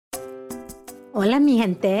Hola, mi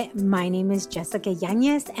gente. My name is Jessica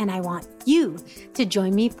Yanez, and I want you to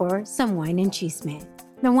join me for some Wine and Chisme.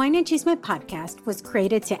 The Wine and Chisme podcast was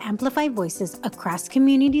created to amplify voices across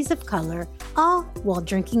communities of color, all while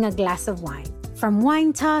drinking a glass of wine. From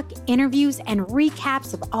wine talk, interviews, and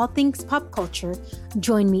recaps of all things pop culture,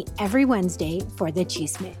 join me every Wednesday for the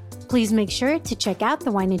Chisme. Please make sure to check out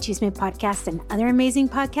the Wine and Chisme podcast and other amazing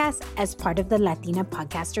podcasts as part of the Latina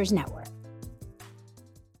Podcasters Network.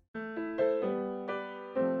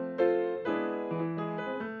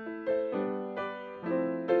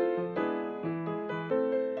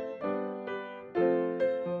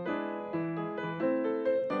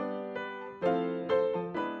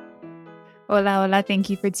 Hola, hola. Thank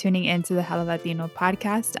you for tuning in to the Hello Latino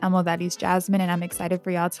podcast. I'm Odali's Jasmine, and I'm excited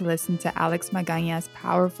for y'all to listen to Alex Magaña's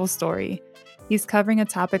powerful story. He's covering a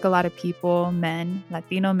topic a lot of people,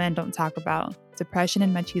 Latino men don't talk about, depression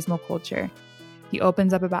and machismo culture. He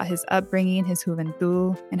opens up about his upbringing, his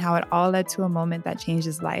juventud, and how it all led to a moment that changed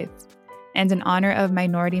his life. And in honor of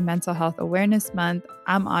Minority Mental Health Awareness Month,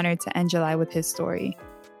 I'm honored to end July with his story.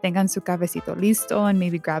 Tengan su cafecito listo and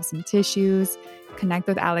maybe grab some tissues. Connect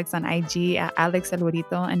with Alex on IG at Alex El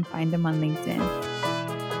Burrito and find him on LinkedIn.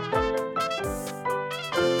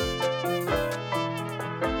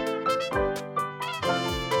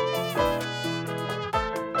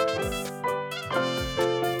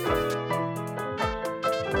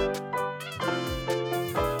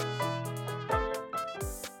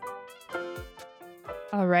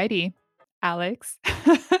 Alrighty, Alex.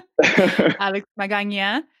 Alex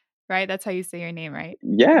Magaña, right? That's how you say your name, right?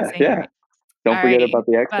 I'm saying it Yeah. right. Don't forget Alrighty, about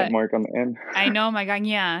the accent but mark on the end. I know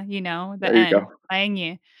Magaña, the There you N, go.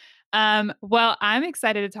 Magaña. Well, I'm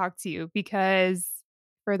excited to talk to you because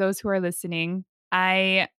for those who are listening,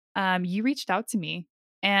 you reached out to me,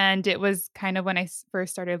 and it was kind of when I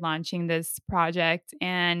first started launching this project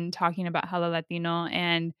and talking about Hello Latino,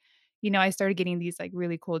 and I started getting these like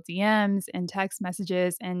really cool DMs and text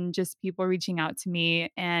messages and just people reaching out to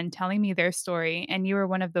me and telling me their story, and you were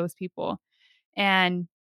one of those people, and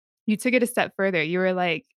you took it a step further. You were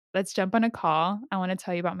like, "Let's jump on a call. I wanna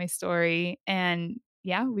tell you about my story." And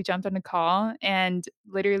yeah, we jumped on a call, and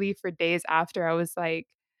literally for days after, I was like,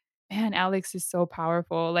 "Man, Alex is so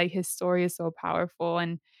powerful. Like, his story is so powerful,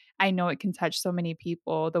 and I know it can touch so many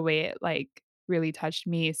people the way it, like, really touched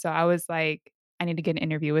me." So I was like, "I need to get an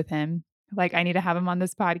interview with him. Like, I need to have him on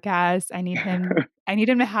this podcast. I need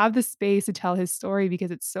him to have the space to tell his story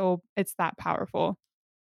because it's that powerful."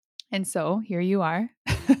 And so here you are.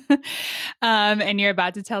 And you're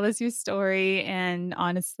about to tell us your story. And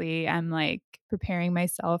honestly, I'm like preparing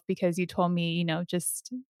myself because you told me,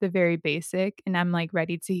 just the very basic. And I'm like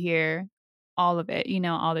ready to hear all of it,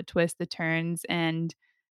 all the twists, the turns, and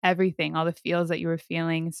everything, all the feels that you were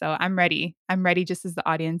feeling. So I'm ready. I'm ready just as the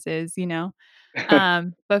audience is.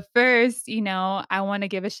 But first, I want to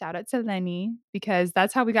give a shout out to Lenny because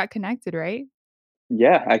that's how we got connected, right?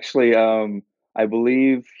 Yeah, actually, I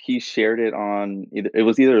believe he shared it on either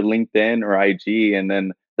LinkedIn or IG, and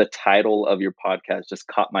then the title of your podcast just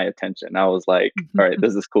caught my attention. I was like, "All right,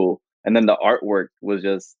 this is cool." And then the artwork was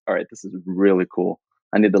just, "All right, this is really cool.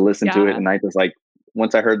 I need to listen to it." Yeah. And I just like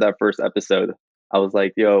once I heard that first episode, I was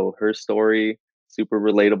like, "Yo, her story super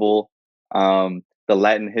relatable." The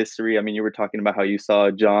Latin history. I mean, you were talking about how you saw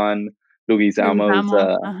John Leguizamo's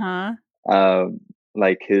Leguizamo, uh-huh. um,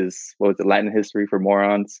 like his what was it, Latin history for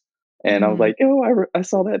morons, and I was Mhm. like, "Oh, I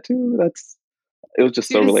saw that too." It was just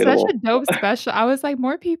so Dude, it's such relatable. a dope special. I was like,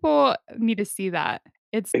 "More people need to see that."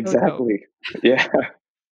 It's so dope. Exactly. Yeah.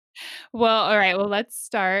 Well, alright, well, let's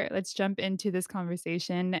start. Let's jump into this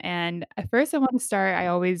conversation, and at first I wanna start I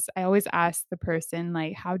always ask the person,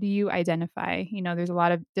 like, "How do you identify?" There's a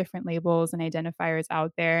lot of different labels and identifiers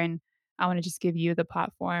out there, and I wanna just give you the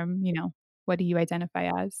platform, what do you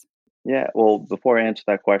identify as? Yeah. Well, before I answer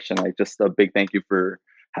that question, like just a big thank you for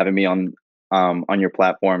having me on your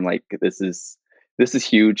platform. Like this is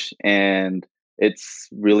huge, and it's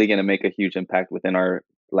really going to make a huge impact within our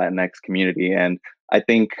Latinx community. And I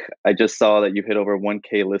think I just saw that you hit over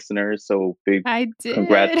 1K listeners, so big I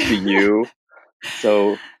congrats did. to you.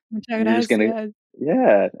 So Muchas we're just gonna, gracias.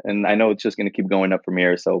 yeah, and I know it's just gonna keep going up from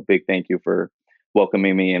here. So big thank you for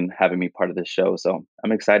welcoming me and having me part of this show. So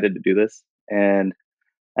I'm excited to do this. And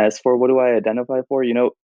as for what do I identify for,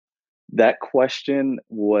 that question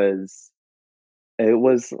was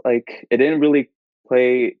like it didn't really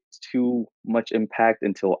play too much impact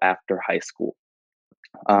until after high school.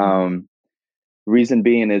 Mhm. Um, Reason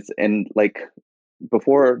being is, and like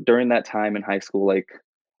before during that time in high school, like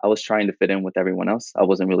I was trying to fit in with everyone else. I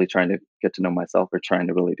wasn't really trying to get to know myself or trying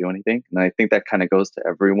to really do anything. And I think that kind of goes to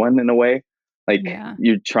everyone in a way. Like Yeah.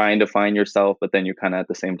 you're trying to find yourself, but then you're kind of at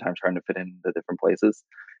the same time trying to fit in the different places.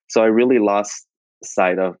 So I really lost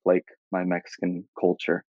sight of like my Mexican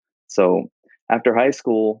culture. So after high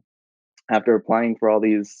school, after applying for all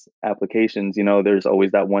these applications, there's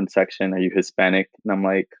always that one section, are you Hispanic? And I'm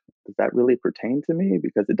like, does that really pertain to me?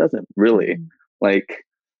 Because it doesn't really. Mhm. Like,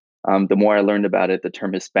 the more I learned about it, the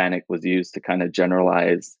term Hispanic was used to kind of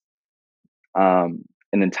generalize an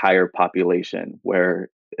entire population, where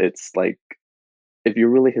it's like, if you're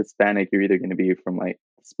really Hispanic, you're either going to be from like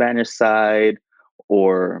the Spanish side,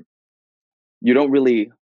 or you don't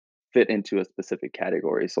really fit into a specific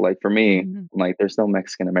category. So, like for me, Mhm. like there's no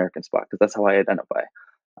Mexican American spot because that's how I identify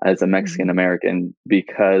as a Mexican Mhm. American.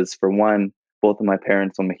 Because for one, both of my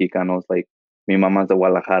parents are Mexicanos. Like mi mama's de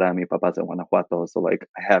Guadalajara, mi papa's de Guanajuato. So like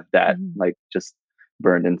I have that Mhm. like just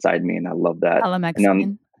burned inside me, and I love that. Hella And I'm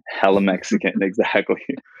Mexican. hella Mexican, exactly.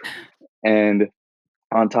 And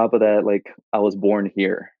on top of that, like I was born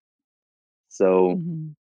here, so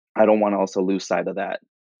Mhm. I don't want to also lose sight of that.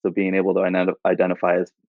 So being able to identify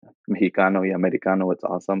as Mexicano y Americano, it's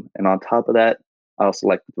awesome. And on top of that, I also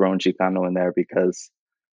like to throw in Chicano in there because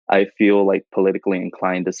I feel like politically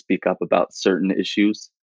inclined to speak up about certain issues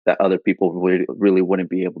that other people really wouldn't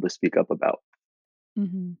be able to speak up about.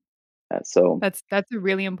 Mhm. So That's a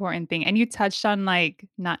really important thing, and you touched on, like,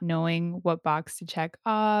 not knowing what box to check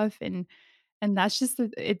off, and that's just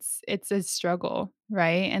it's a struggle,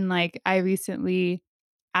 right? And, like, I recently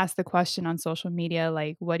asked the question on social media,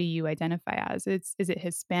 like, "What do you identify as?" Is it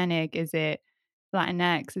Hispanic? Is it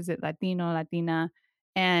Latinx? Is it Latino, Latina?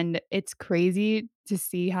 And it's crazy to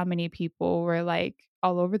see how many people were, like,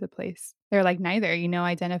 all over the place. They're like, neither,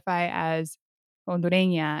 identify as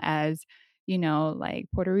Hondureña, as, like,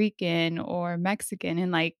 Puerto Rican or Mexican,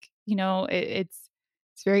 and, like, it's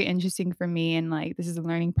very interesting for me, and, like, this is a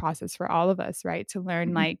learning process for all of us, right? To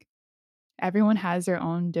learn, mhm. like, everyone has their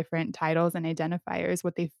own different titles and identifiers,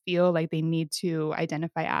 what they feel like they need to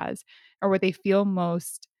identify as, or what they feel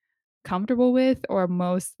most comfortable with, or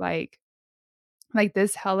most like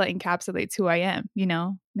this hella encapsulates who I am,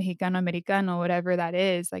 Mexicano, Americano, whatever that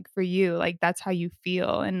is, like for you, like that's how you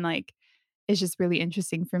feel. And like it's just really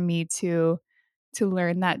interesting for me to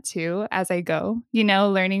learn that too as I go,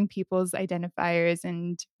 learning people's identifiers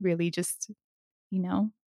and really just, you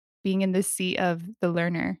know, being in the seat of the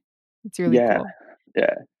learner. It's really Yeah, cool.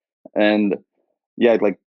 yeah. And yeah,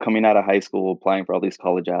 like coming out of high school, applying for all these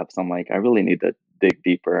college apps, I'm like, I really need to dig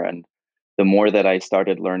deeper. And the more that I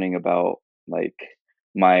started learning about like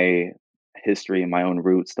my history and my own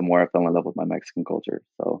roots, the more I fell in love with my Mexican culture.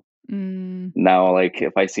 So Mm, now, like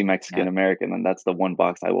if I see Mexican yep. American, then that's the one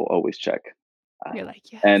box I will always check. Uh, You're like,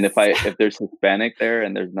 and yes. if there's Hispanic there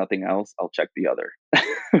and there's nothing else, I'll check the other.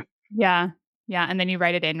 Yeah. Yeah. And then you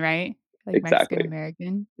write it in, right? Like Mexican Exactly.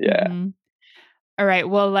 American. Yeah. Mhm. All right,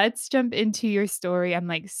 well, let's jump into your story. I'm,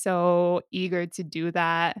 like, so eager to do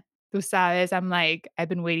that. Tú sabes, I'm like, I've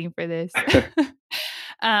been waiting for this.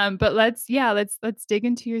 But let's dig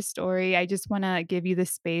into your story. I just wanna give you the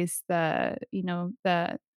space, the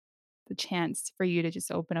chance for you to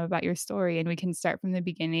just open up about your story, and we can start from the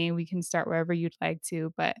beginning. We can start wherever you'd like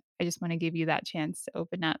to, but I just wanna give you that chance to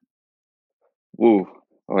open up. Ooh,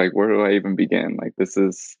 like where do I even begin? Like this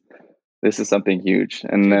is something huge.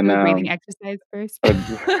 And Should we then do a breathing exercise first? uh,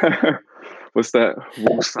 what's that?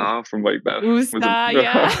 Woosah from like that? Was Woosah,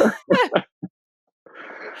 yeah. it?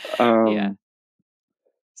 Yeah. um.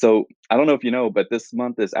 So I don't know if you know, but this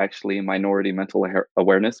month is actually Minority Mental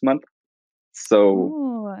Awareness Month. So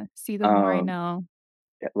Oh, see, the more I um, know.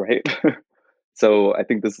 yeah, right. So I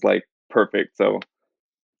think this is like perfect. So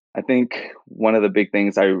I think one of the big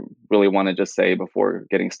things I really want to just say before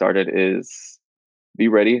getting started is be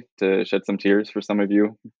ready to shed some tears for some of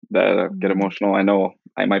you that get Mhm. emotional. I know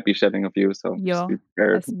I might be shedding a few, so just be Yo,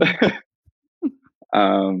 prepared. that's me.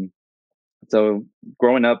 um, so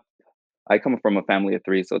growing up, I come from a family of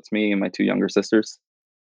three, so it's me and my two younger sisters.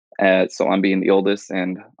 So I'm being the oldest,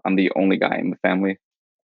 and I'm the only guy in the family.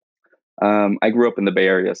 I grew up in the Bay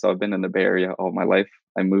Area, so I've been in the Bay Area all my life.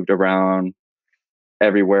 I moved around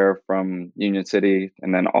everywhere from Union City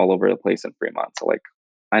and then all over the place in Fremont. So like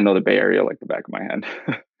I know the Bay Area like the back of my hand.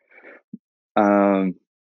 um,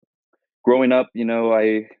 growing up,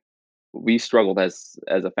 I we struggled as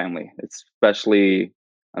a family, especially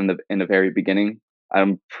in the very beginning.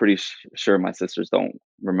 I'm pretty sure my sisters don't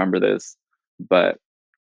remember this, but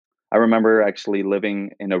I remember actually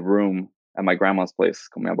living in a room at my grandma's place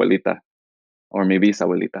con mi abuelita or mi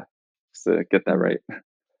bisabuelita, just to get that Mm.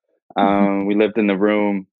 right. We lived in the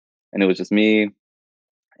room, and it was just me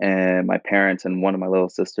and my parents and one of my little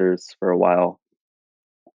sisters for a while.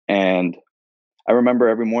 And I remember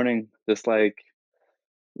every morning just like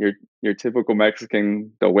your your typical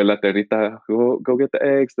Mexican, the abuela territa, go get the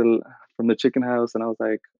eggs from the chicken house. And I was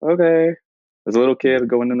like, okay. As a little kid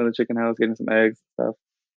going into the chicken house, getting some eggs and stuff.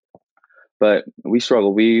 But we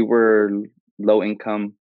struggled. We were low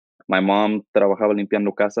income. My mom trabajaba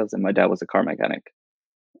limpiando casas, and my dad was a car mechanic.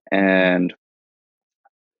 Mhm. And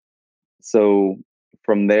so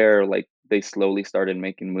from there, like they slowly started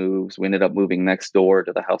making moves. We ended up moving next door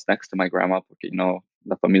to the house next to my grandma, porque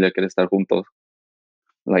la familia quiere estar juntos,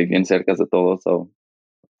 like bien cerca de todos. So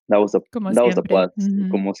that was a Como that was a siempre. plus, Mhm.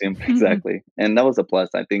 como siempre, exactly. And that was a plus.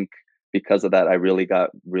 I think because of that, I really got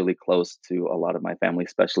really close to a lot of my family,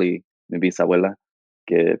 especially mi bisabuela,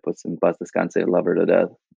 que pues en paz descanse, love her to death.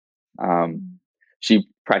 Um, Mm. she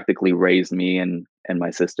practically raised me and my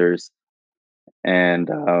sisters. And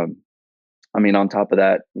I mean, on top of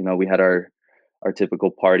that, we had our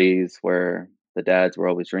typical parties where the dads were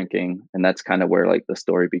always drinking, and that's kind of where like the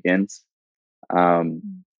story begins. Um,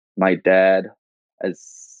 Mm. my dad,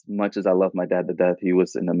 as much as I love my dad to death, he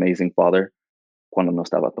was an amazing father cuando no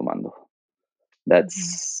estaba tomando. Mhm.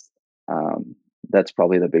 That's that's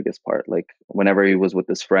probably the biggest part. Like whenever he was with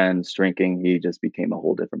his friends drinking, he just became a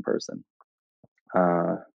whole different person.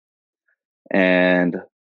 Uh, and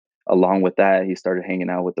along with that, he started hanging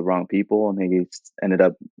out with the wrong people, and he ended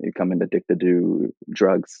up becoming addicted to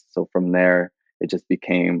drugs. So from there, it just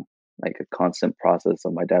became like a constant process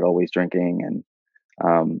of my dad always drinking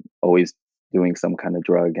and always doing some kind of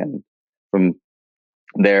drug. And from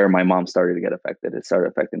there, my mom started to get affected. It started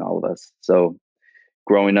affecting all of us. So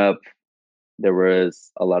growing up, there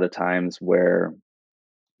was a lot of times where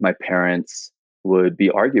my parents would be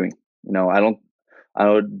arguing. I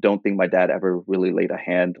don't think my dad ever really laid a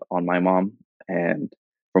hand on my mom, and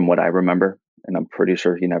from what I remember, and I'm pretty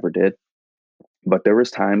sure he never did. But there was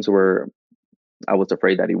times where I was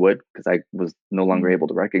afraid that he would because I was no longer Mm. able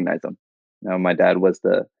to recognize him. My dad was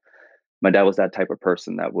that type of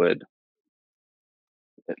person that would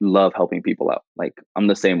love helping people out. Like I'm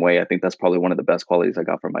the same way. I think that's probably one of the best qualities I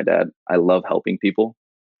got from my dad. I love helping people.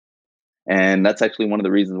 And that's actually one of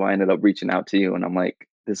the reasons why I ended up reaching out to you. And I'm like,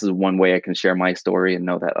 this is one way I can share my story and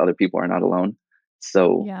know that other people are not alone.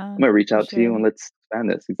 So Yeah, I'm gonna reach for out to you sure. and let's expand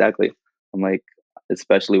this. Exactly. I'm like,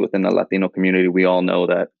 especially within the Latino community, we all know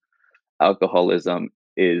that alcoholism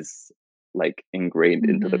is like ingrained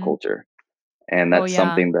into the Mhm. culture. And Oh, that's yeah.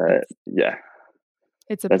 something that, yeah,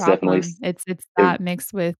 It's a that's definitely problem. It's it, that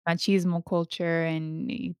mixed with machismo culture and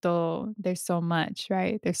y todo. There's so much,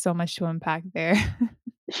 right? There's so much to unpack there.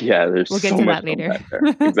 yeah, there's We'll get so to much that to later. unpack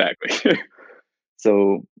there. Exactly.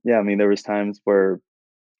 So yeah, I mean, there was times where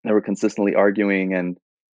they were consistently arguing, and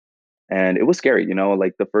it was scary.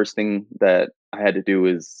 Like the first thing that I had to do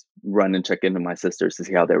is run and check into my sisters to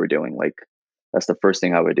see how they were doing. Like that's the first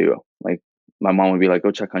thing I would do. Like my mom would be like,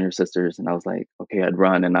 go check on your sisters, and I was like, okay. I'd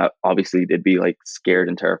run, and I obviously they'd be like scared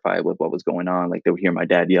and terrified with what was going on. Like they would hear my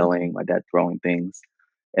dad yelling, my dad throwing things,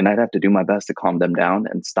 and I'd have to do my best to calm them down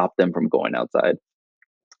and stop them from going outside.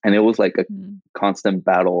 And it was like a Mm. constant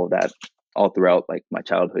battle of that all throughout like my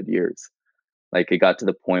childhood years. Like it got to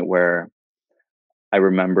the point where I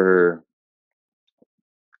remember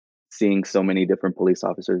seeing so many different police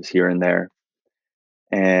officers here and there,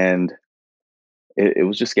 and it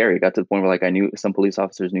was just scary. It got to the point where like I knew some police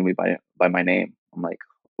officers knew me by my name. I'm like,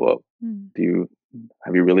 whoa, Mm. do you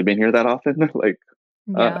have you really been here that often? Like,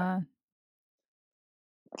 uh, Yeah.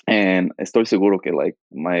 and estoy seguro que like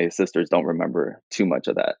my sisters don't remember too much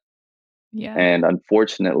of that, Yeah. and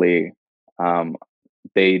unfortunately, um,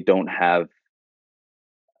 they don't have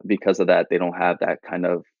because of that. They don't have that kind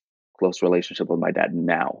of close relationship with my dad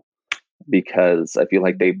now because I feel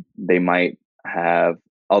like they Mm. they might have,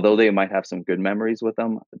 although they might have some good memories with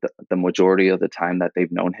him, the majority of the time that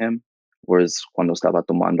they've known him was cuando estaba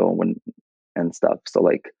tomando and stuff. So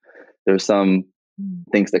like there's some Mm.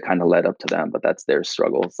 things that kind of led up to them, but that's their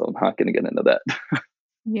struggle. So I'm not gonna get into that.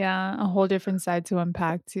 Yeah, a whole different side to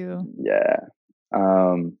unpack too. Yeah.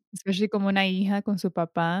 Um Especially como una hija con su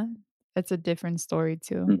papá. That's a different story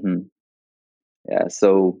too. mhm. Yeah.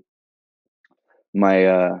 So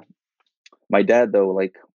my my dad though,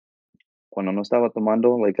 like cuando no estaba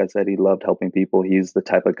tomando, like I said, he loved helping people. He's the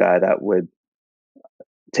type of guy that would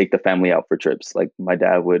take the family out for trips. Like my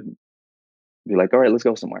dad would be like, all right, let's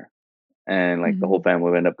go somewhere. And like the whole Mhm.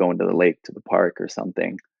 family would end up going to the lake, to the park or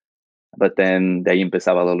something. But then de ahí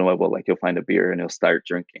empezaba lo nuevo, like he'll find a beer and he'll start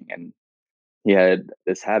drinking. And he had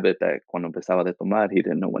this habit that cuando empezaba de tomar, he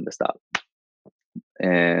didn't know when to stop.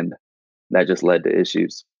 And that just led to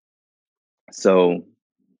issues. So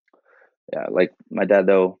yeah, like my dad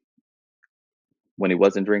though, when he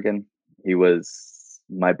wasn't drinking, he was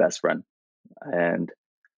my best friend. And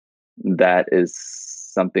that is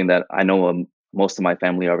something that I know most of my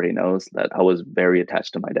family already knows, that I was very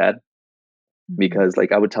attached to my dad Mhm. because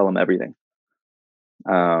like I would tell him everything.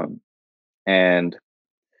 And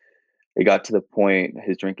it got to the point,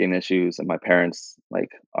 his drinking issues and my parents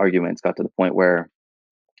like arguments got to the point where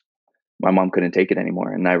my mom couldn't take it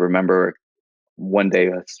anymore. And I remember one day,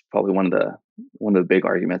 that's probably one of the big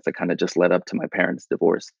arguments that kind of just led up to my parents'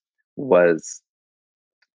 divorce was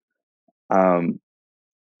um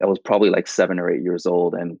I was probably like 7 or 8 years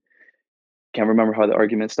old, and can't remember how the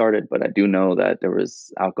argument started, but I do know that there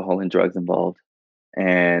was alcohol and drugs involved.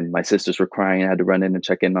 And my sisters were crying. I had to run in and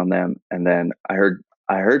check in on them. And then I heard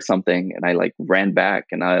something, and I like ran back,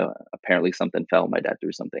 and I apparently something fell. My dad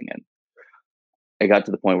threw something, and it got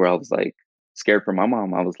to the point where I was like scared for my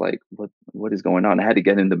mom. I was like, what is going on? I had to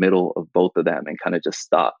get in the middle of both of them and kind of just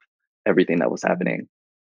stop everything that was Mhm. happening.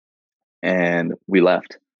 And we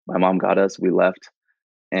left. My mom got us. We left,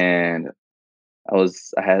 and I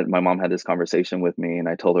had my mom had this conversation with me, and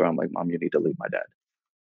I told her, I'm like, Mom, you need to leave my dad.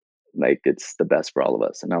 Like, it's the best for all of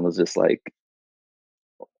us. And I was just like,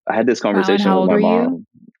 I had this Wow, and conversation how with old my were you? mom.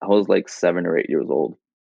 I was like 7 or 8 years old.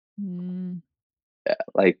 Mm,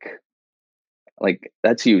 Like,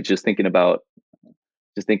 that's huge. Just thinking about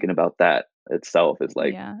that itself is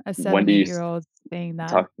like, yeah, a when 7, do you 8-year-old saying that.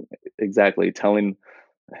 talk exactly telling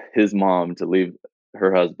his mom to leave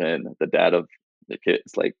her husband, the dad of the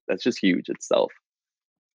kids? Like, that's just huge itself.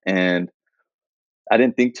 And I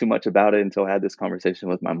didn't think too much about it until I had this conversation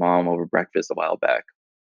with my mom over breakfast a while back.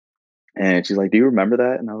 And she's like, "Do you remember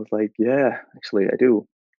that?" And I was like, "Yeah, actually, I do."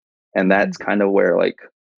 And Mhm, that's kind of where like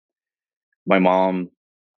my mom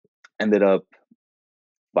ended up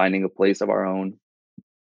finding a place of our own,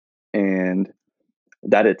 and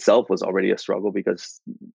that itself was already a struggle because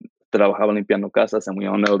trabajaba limpiando casas, and we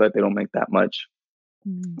all know that they don't make that much.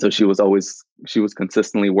 mhm, So she was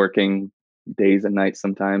consistently working days and nights.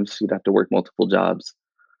 Sometimes she'd have to work multiple jobs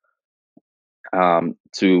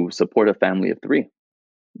to support a family of three.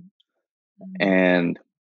 mhm. And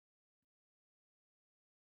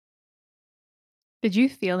Did you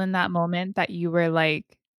feel in that moment that you were,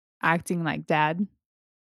 like, acting like dad?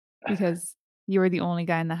 Because you were the only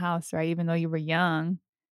guy in the house, right? Even though you were young,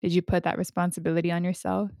 did you put that responsibility on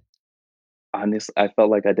yourself? I felt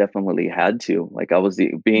like I definitely had to. Like I was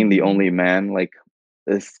being the Mhm. only man. Like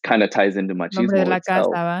this kind of ties into El hombre de machismo la casa,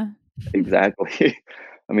 itself. ¿va? Exactly.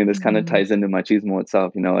 I mean, this kind of Mhm, ties into machismo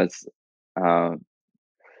itself.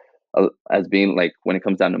 Uh, as being like when it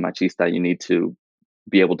comes down to machista, you need to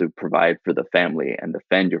be able to provide for the family and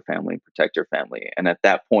defend your family, protect your family. And at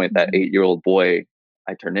that point, that mhm, 8-year-old boy,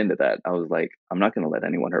 I turned into that. I was like, I'm not going to let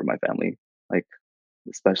anyone hurt my family, like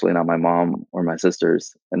especially not my mom or my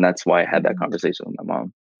sisters. And that's why I had that mhm. conversation with my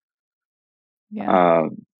mom. Yeah.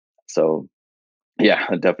 Um, so yeah,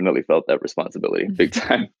 I definitely felt that responsibility big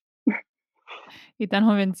time. Y tan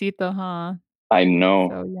jovencito, huh? I know,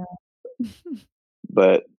 So, yeah.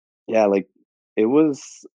 but yeah, like it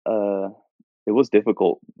was uh it was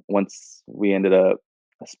difficult once we ended up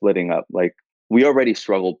splitting up. Like we already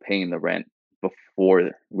struggled paying the rent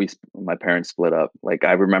before my parents split up. Like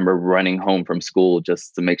I remember running home from school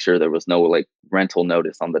just to make sure there was no like rental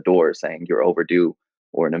notice on the door saying you're overdue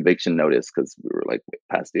or an eviction notice because we were like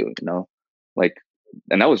past due. Like,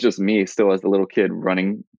 and that was just me still as a little kid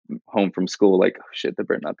running home from school. Like, oh, shit, there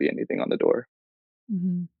better not be anything on the door.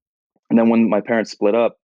 Mhm, And then when my parents split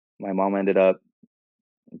up, my mom ended up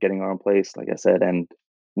getting our own place, like I said, and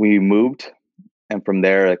we moved. And from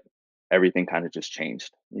there, like, everything kind of just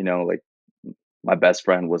changed. Like my best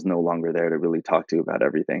friend was no longer there to really talk to about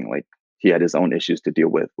everything. Like he had his own issues to deal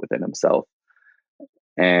with within himself.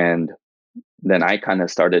 And then I kind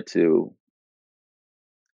of started to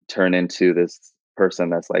turn into this person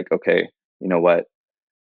that's like, okay, you know what?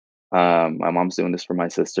 My mom's doing this for my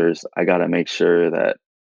sisters. I got to make sure that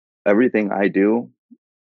everything I do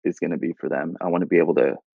is going to be for them. I want to be able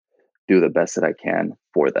to do the best that I can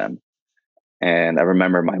for them. And I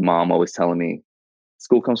remember my mom always telling me,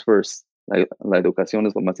 school comes first. Like, la educación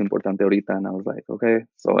es lo más importante ahorita. And I was like, okay.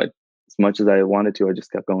 So as much as I wanted to, I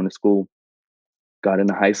just kept going to school, got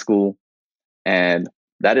into high school. And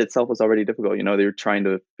that itself was already difficult. They're trying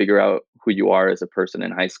to figure out who you are as a person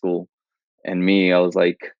in high school. And me, I was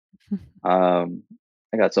like, um,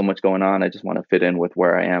 I got so much going on. I just want to fit in with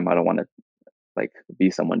where I am. I don't want to like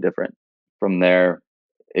be someone different. From there,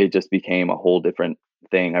 it just became a whole different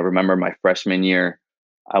thing. I remember my freshman year,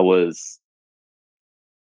 I was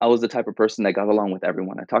I was the type of person that got along with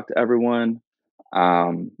everyone. I talked to everyone.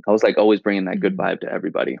 I was like always bringing that good mhm. vibe to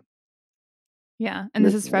everybody. Yeah, and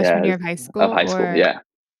this is freshman Yeah, year of high of school high school, or yeah.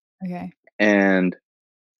 okay. And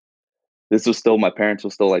this was still my parents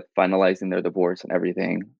were still like finalizing their divorce and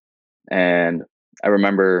everything. And I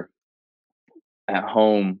remember at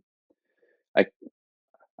home, I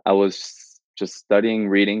I was just studying,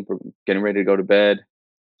 reading, getting ready to go to bed,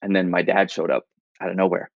 and then my dad showed up out of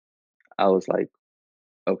nowhere. I was like,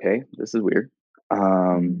 okay, this is weird.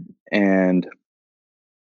 Mhm. And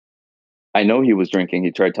I know he was drinking.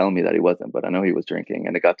 He tried telling me that he wasn't, but I know he was drinking.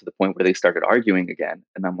 And it got to the point where they started arguing again.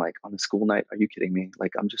 And I'm like, on a school night, are you kidding me?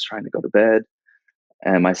 Like, I'm just trying to go to bed.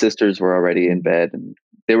 And my sisters were already in Mhm. bed, and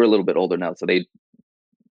they were a little bit older now, so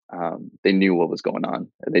they knew what was going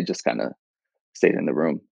on. They just kind of stayed in the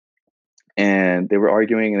room, and they were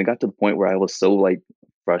arguing. And it got to the point where I was so like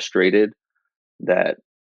frustrated that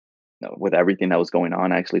with everything that was going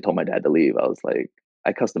on, I actually told my dad to leave. I was like,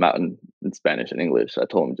 I cussed him out in Spanish and English. I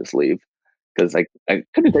told him just leave because I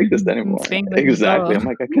couldn't take this In anymore. Spanglish as Exactly. well. I'm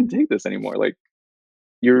like, I couldn't take this anymore. Like,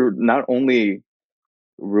 you're not only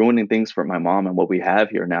ruining things for my mom and what we have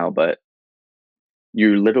here now, but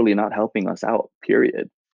you're literally not helping us out, period.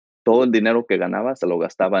 Todo el dinero que ganaba se lo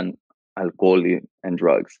gastaba en alcohol and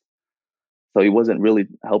drugs. So he wasn't really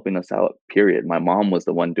helping us out, period. My mom was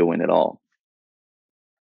the one doing it all.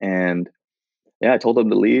 And yeah, I told him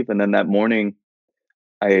to leave. And then that morning,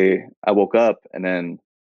 I woke up, and then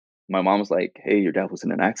my mom was like, "Hey, your dad was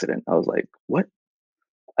in an accident." I was like, "What?"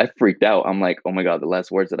 I freaked out. I'm like, "Oh my god!" The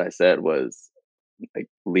last words that I said was like,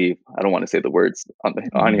 "Leave." I don't want to say the words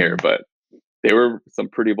on here, Mhm. but they were some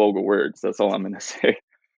pretty vulgar words. That's all I'm gonna say.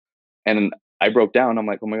 And I broke down. I'm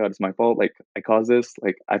like, "Oh my god, it's my fault. Like, I caused this."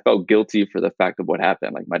 Like, I felt guilty for the fact of what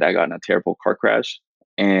happened. Like, my dad got in a terrible car crash,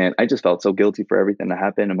 and I just felt so guilty for everything that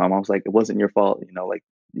happened. And my mom's like, "It wasn't your fault. Like,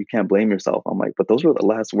 you can't blame yourself." I'm like, "But those were the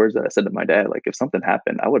last words that I said to my dad. Like, if something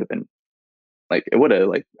happened, I would have been like, it would have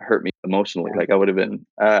like hurt me emotionally. Like, I would have been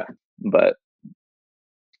but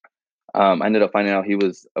I ended up finding out he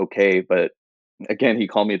was okay. But again, he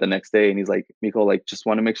called me the next day, and he's like, "Miko, like, just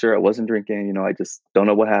want to make sure I wasn't drinking. I just don't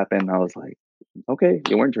know what happened." I was like, "Okay,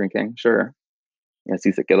 you weren't drinking, sure." Y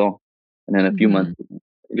así se quedó. And then a few months, Mhm.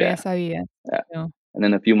 Pero ya yeah, sabía. yeah. No. And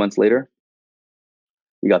then a few months later,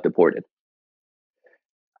 he got deported.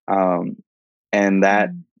 Um, and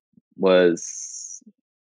Mm. was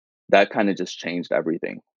that kind of just changed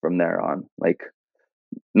everything from there on. Like,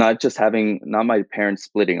 not my parents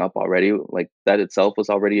splitting up already, like that itself was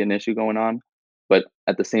already an issue going on. But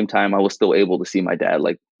at the same time, I was still able to see my dad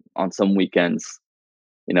like on some weekends,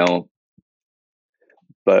 you know.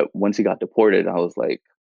 But once he got deported, I was like,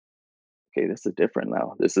 okay, this is different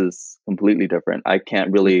now. This is completely different. I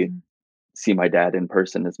can't really Mhm. see my dad in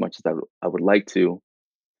person as much as I would like to.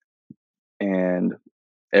 And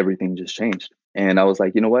everything just changed. And I was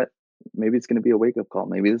like, you know what? Maybe it's going to be a wake up call.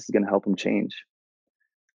 Maybe this is going to help him change.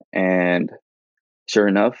 And sure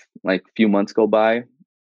enough, like a few months go by,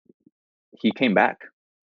 he came back.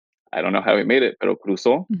 I don't know how he made it, pero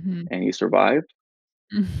cruzó, Mhm. and he survived.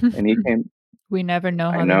 And he came, We never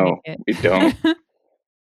know I how they make know, it. we don't.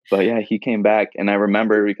 But yeah, he came back. And I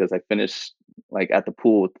remember because I finished like at the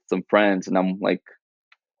pool with some friends, and I'm like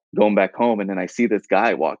going back home, and then I see this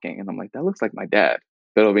guy walking, and I'm like, that looks like my dad.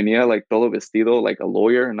 Pero venía like todo vestido like a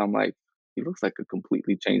lawyer, and I'm like, he looks like a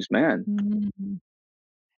completely changed man. Mm.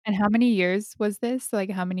 And how many years was this? Like,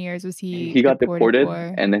 how many years was he He got deported deported,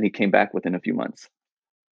 for? and then he came back within a few months.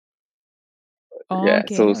 Oh, Yeah,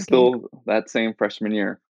 so okay, okay. still that same freshman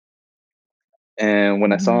year. And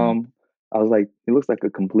when I saw Mhm, him, I was like, he looks like a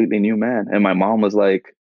completely new man. And my mom was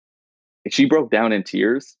like, she broke down in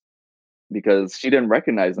tears because she didn't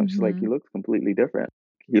recognize him. She's like, he mhm, looks completely different.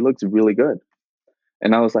 He looks really good.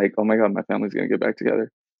 And I was like, oh my God, my family's gonna get back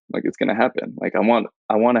together. Like, it's gonna happen. Like, I want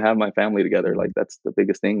to have my family together. Like, mhm, that's the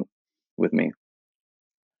biggest thing with me.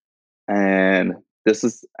 And this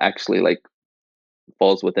is actually like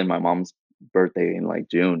falls within my mom's birthday in like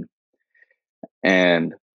June.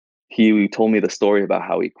 And he told me the story about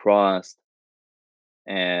how he crossed,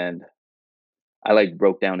 and I like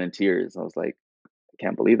broke down in tears. I was like, I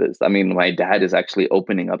can't believe this. I mean, my dad is actually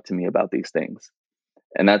opening up to me about these things.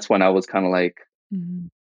 And that's when I was kind of like, mhm,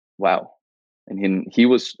 wow. And he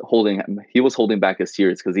was holding back his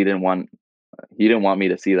tears because he didn't want me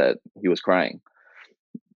to see that he was crying.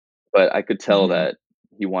 But I could tell mhm. that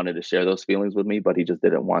he wanted to share those feelings with me, but he just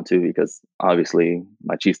didn't want to because obviously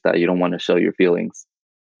machista, you don't want to show your feelings.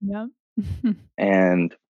 Yep.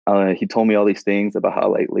 And he told me all these things about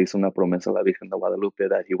how like le hizo una promesa a la Virgen de Guadalupe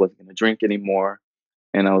that he wasn't going to drink anymore.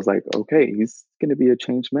 And I was like, okay, he's going to be a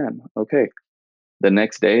changed man. Okay. The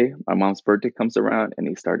next day, my mom's birthday comes around, and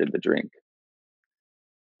he started to drink.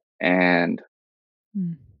 And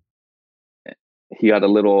Mm, he got a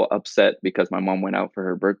little upset because my mom went out for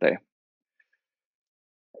her birthday.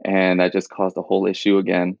 and that just caused a whole issue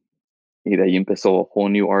again. Y de ahí empezó a whole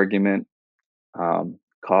new argument,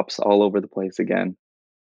 cops all over the place again,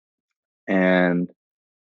 and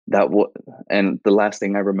that wa and the last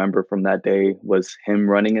thing I remember from that day was him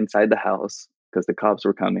running inside the house because the cops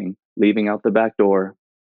were coming, leaving out the back door,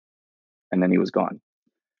 and then he was gone.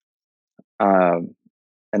 Um,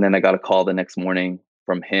 and then I got a call the next morning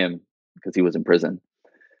from him because he was in prison,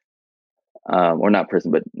 or not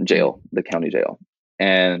prison, but Mm. jail, the county jail.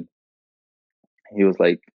 And he was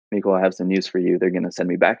like, "Miko, I have some news for you. They're gonna send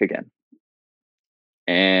me back again."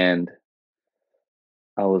 And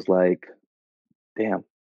I was like, "Damn,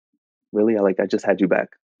 really? I just had you back.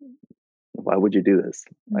 Why would you do this?"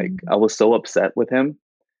 Like, Mhm. I was so upset with him.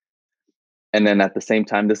 And then at the same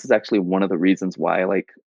time, this is actually one of the reasons why,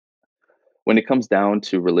 like, when it comes down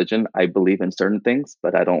to religion, I believe in certain things,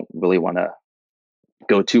 but I don't really want to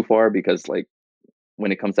go too far because, like,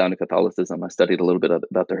 when it comes down to Catholicism, I studied a little bit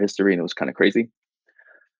about their history and it was kind of crazy.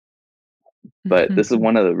 But this is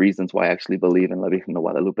one of the reasons why I actually believe in La Virgen de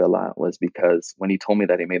Guadalupe a lot was because when he told me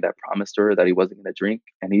that he made that promise to her that he wasn't going to drink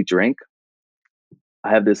and he drank, I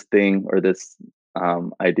have this thing or this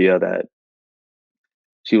idea that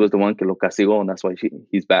she was the one que lo castigó and that's why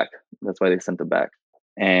he's back. That's why they sent him back.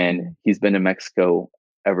 And Mm. he's been in Mexico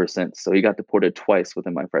ever since. So he got deported twice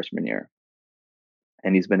within my freshman year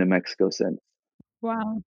and he's been in Mexico since.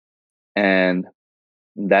 Wow. And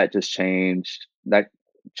that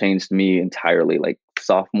changed me entirely, like,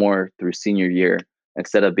 sophomore through senior year.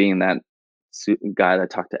 Instead of being that guy that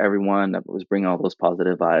talked to everyone, that was bringing all those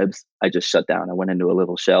positive vibes, I just shut down. I went into a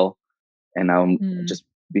little shell, and I Mm. just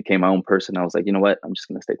became my own person. I was like, "You know what? I'm just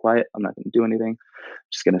gonna stay quiet. I'm not gonna do anything.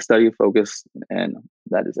 Just gonna study, focus, and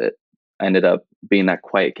that is it." I ended up being that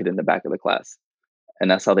quiet kid in the back of the class, and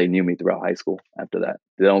that's how they knew me throughout high school after that.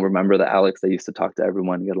 They don't remember the Alex that used to talk to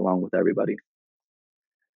everyone, get along with everybody.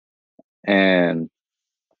 And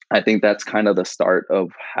I think that's kind of the start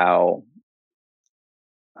of how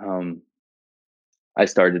um, I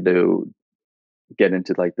started to get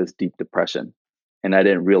into like this deep depression. And I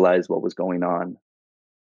didn't realize what was going on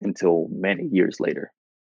until many years later.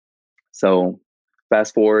 So,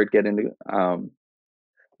 fast forward, get into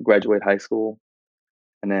graduate high school,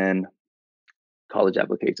 and then college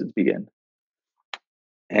applications begin.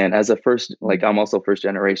 And as a first, like, Mm. I'm also first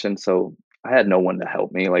generation, so I had no one to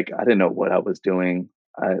help me. Like, I didn't know what I was doing.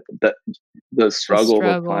 The The struggle of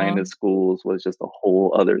applying struggle. to schools was just a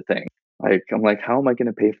whole other thing. Like, I'm like, "How am I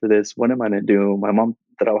gonna pay for this? What am I gonna do?" My mom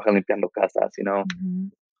trabaja limpiando casas, you know?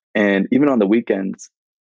 Mhm. And even on the weekends,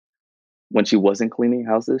 when she wasn't cleaning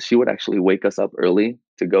houses, she would actually wake us up early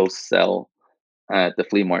to go sell at the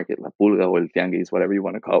flea market, La Pulga or El Tianguis, whatever you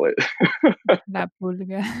wanna call it. La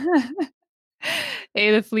pulga.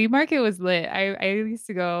 Hey, the flea market was lit. I used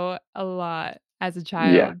to go a lot as a Yeah.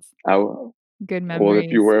 child. I w Good Well,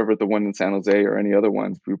 if you memories. were ever the one in San Jose or any other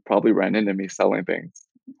ones, you probably ran into me selling things.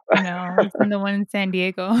 No, it's in the one in San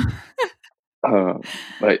Diego. Um,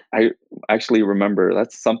 but I actually remember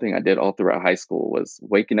that's something I did all throughout high school was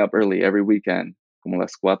waking up early every weekend, como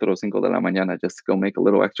las 4 o 5 de la mañana, just to go make a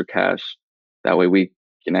little extra cash. That way we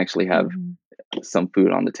can actually have Mhm. some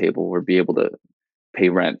food on the table or be able to pay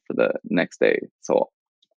rent for the next day. So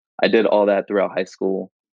I did all that throughout high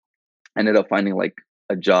school. Ended up finding like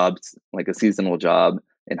a job, like a seasonal job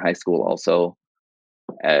in high school also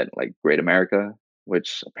at like Great America,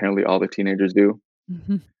 which apparently all the teenagers do.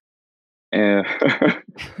 Mhm. And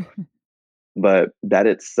but that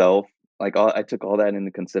itself, like, I took all that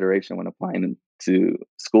into consideration when applying to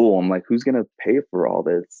school. I'm like, "Who's gonna pay for all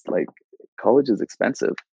this?" Like, college is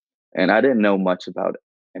expensive, and I didn't know much about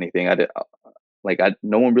anything. I did like, I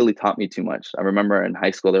no one really taught me too much. I remember in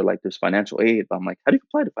high school, they're like, "There's financial aid," but I'm like, "How do you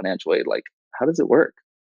apply to financial aid? Like, how does it work?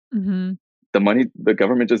 Mhm. The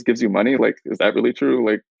government just gives you money? Like, is that really true?"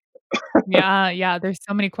 Like Yeah, yeah, there's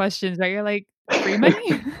so many questions, right? You're like, "Free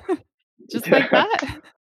money? Just like Yeah. that?"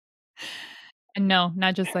 And no,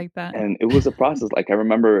 not just like that. And it was a process, like, I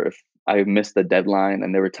remember if I missed the deadline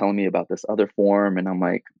and they were telling me about this other form, and I'm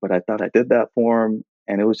like, "But I thought I did that form,"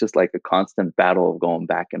 and it was just like a constant battle of going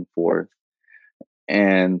back and forth,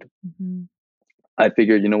 and Mhm. I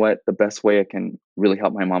figured, you know what? The best way I can really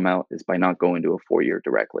help my mom out is by not going to a four-year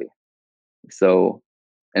directly. So,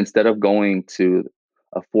 instead of going to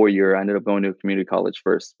a four-year, I ended up going to a community college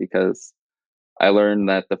first because I learned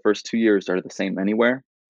that the first 2 years are the same anywhere,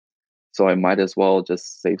 so I might as well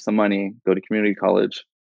just save some money, go to community college,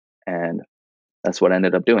 and that's what I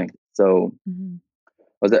ended up doing. So, Mhm.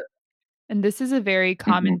 was that And this is a very mhm,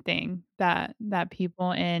 common thing that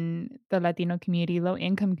people in the Latino community, low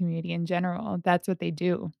income community in general, that's what they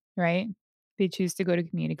do, right? they choose to go to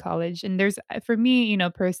community college. And there's for me,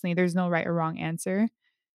 personally, there's no right or wrong answer.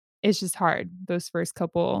 It's just hard those first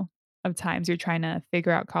couple of times you're trying to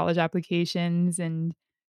figure out college applications, and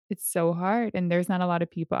it's so hard, and there's not a lot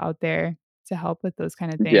of people out there to help with those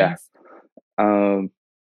kind of Yeah. things. Um,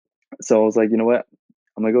 so I was like, you know what?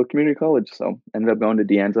 I'm gonna go community college. So ended up going to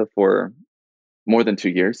Deanza for more than 2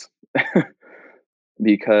 years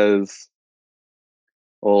because,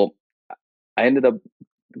 well, I ended up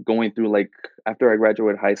going through like after I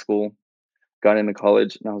graduated high school, got into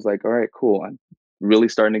college, and I was like, all right, cool. I'm really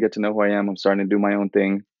starting to get to know who I am. I'm starting to do my own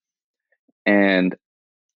thing, and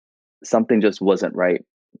something just wasn't right.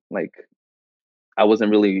 Like I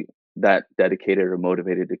wasn't really that dedicated or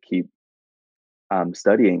motivated to keep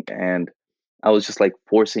studying, and I was just like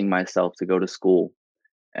forcing myself to go to school.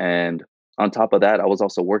 And on top of that, I was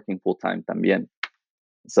also working full time también.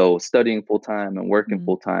 So studying full time and working Mhm.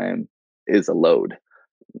 full time is a load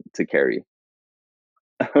to carry.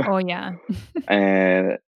 Oh, yeah.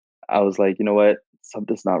 And I was like, you know what?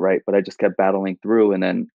 Something's not right. But I just kept battling through. And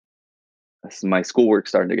then my schoolwork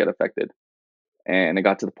started to get affected. And it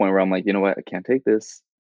got to the point where I'm like, you know what? I can't take this.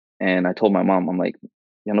 And I told my mom, I'm like,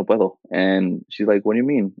 ya no puedo. And she's like, what do you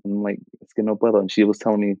mean? And I'm like, es que no puedo. And she was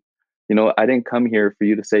telling me, I didn't come here for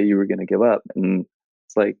you to say you were going to give up. And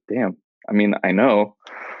it's like, damn, I mean, I know,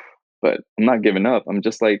 but I'm not giving up. I'm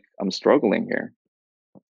just like, I'm struggling here.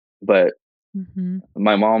 But Mhm.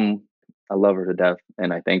 my mom, I love her to death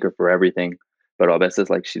and I thank her for everything. But a veces,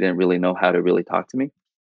 like, she didn't really know how to really talk to me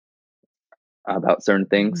about certain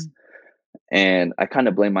things. Mhm. And I kind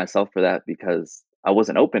of blame myself for that because I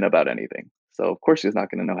wasn't open about anything. So, of course, she's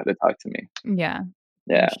not going to know how to talk to me. Yeah.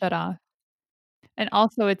 You Yeah. shut off. And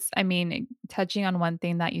also it's I mean, touching on one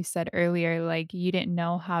thing that you said earlier, like, you didn't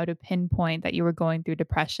know how to pinpoint that you were going through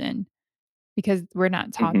depression because we're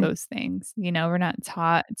not taught Hmm. those things, we're not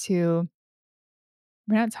taught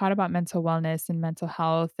about mental wellness and mental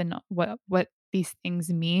health and what these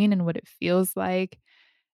things mean and what it feels like,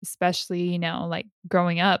 especially, like,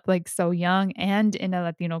 growing up, like, so young and in a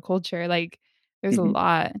Latino culture, like, Hmm. there's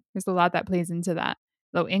a lot that plays into that.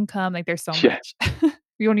 Low income, like, there's so Yeah. much.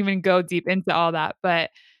 We won't even go deep into all that,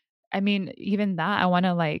 but, I mean, even that, I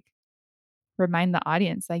wanna, like, remind the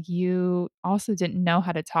audience, like, you also didn't know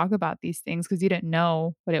how to talk about these things because you didn't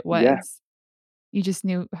know what it Yeah. was. You just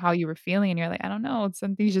knew how you were feeling, and you're like, "I don't know,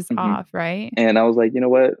 something's just Hmm. off," right? And I was like, you know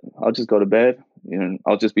what? I'll just go to bed and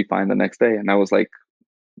I'll just be fine the next day. And that was like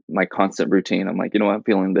my constant routine. I'm like, you know what? I'm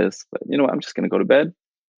feeling this, but you know what? I'm just going to go to bed. And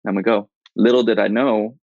I'm going to go. Little did I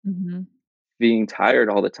know Mhm, being tired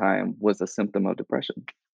all the time was a symptom of depression.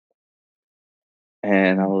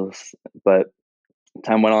 And mm, but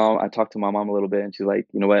time went on. I talked to my mom a little bit and she's like,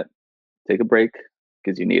 you know what? Take a break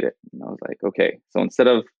because you need it. And I was like, okay. So instead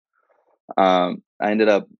of, I ended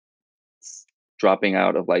up s- dropping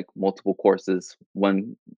out of like multiple courses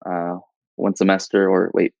uh, one semester,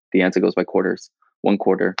 or wait, the answer goes by quarters, 1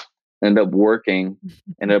 quarter. Ended up working,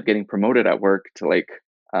 ended up getting promoted at work to like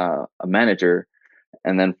a manager.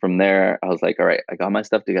 And then from there, I was like, all right, I got my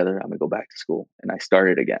stuff together. I'm gonna go back to school. And I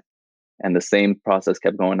started again. And the same process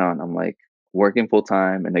kept going on. I'm like working full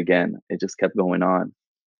time. And again, it just kept going on.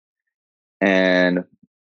 And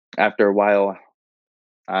after a while,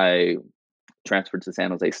 I transferred to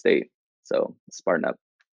San Jose State. So Spartan up.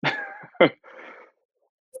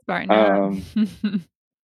 starting up. um,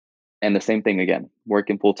 and the same thing again,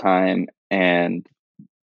 working full time and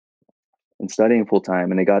studying full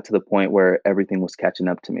time. And it got to the point where everything was catching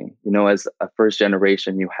up to me. As a first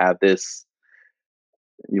generation, you have this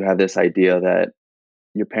idea that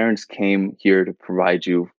your parents came here to provide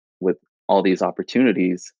you with all these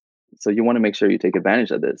opportunities. So you want to make sure you take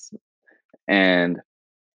advantage of this. And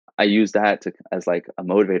I use that as like a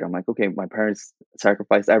motivator. I'm like, okay, my parents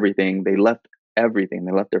sacrificed everything. They left everything.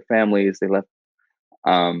 They left their families. They left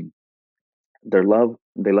um, their love.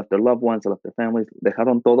 They left their loved ones. They left their families.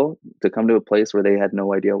 Dejaron todo to come to a place where they had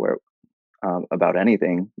no idea where about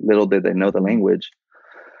anything. Little did they know the Mhm. language.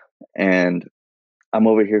 And I'm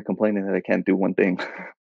over here complaining that I can't do one thing.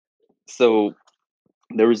 So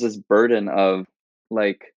there was this burden of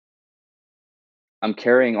like I'm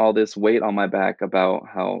carrying all this weight on my back about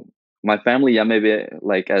how my family, yeah, maybe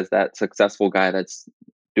like as that successful guy that's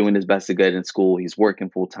doing his best to get in school, he's working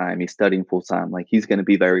full time, he's studying full time, like he's going to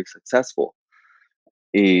be very successful.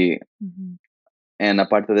 Eh, Mhm. and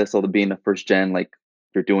apart of this, all the being a first gen, like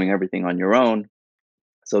you're doing everything on your own.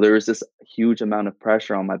 So there was this huge amount of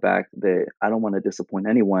pressure on my back that I don't want to disappoint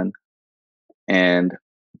anyone. And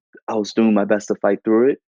I was doing my best to fight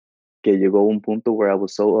through it. Que llegó un punto where I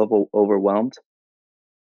was so overwhelmed,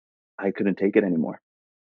 I couldn't take it anymore.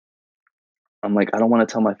 I'm like, I don't want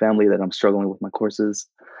to tell my family that I'm struggling with my courses,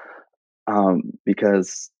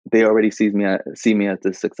 because they already see me as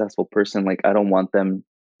this successful person. Like, I don't want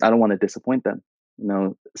to disappoint them.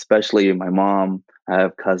 Especially my mom. I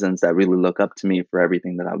have cousins that really look up to me for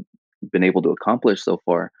everything that I've been able to accomplish so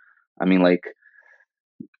far. I mean, like,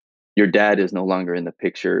 your dad is no longer in the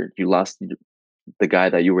picture. You lost the guy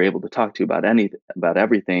that you were able to talk to about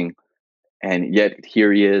everything, and yet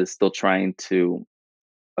here he is still trying to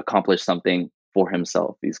accomplish something for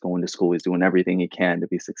himself. He's going to school, he's doing everything he can to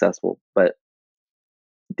be successful. But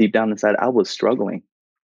deep down inside, I was struggling.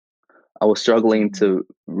 I was struggling Mhm. to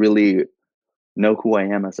really know who I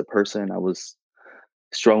am as a person. I was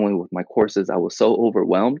struggling with my courses. I was so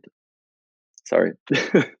overwhelmed. Sorry.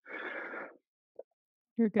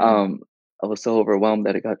 You're good. um, I was so overwhelmed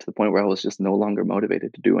that it got to the point where I was just no longer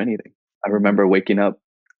motivated to do anything. I Mhm. remember waking up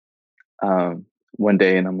um, one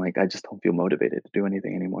day and I'm like, I just don't feel motivated to do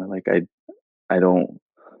anything anymore. Like I don't.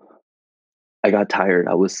 I got tired.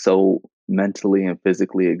 I was so mentally and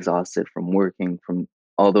physically exhausted from working, from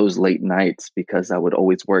all those late nights, because I would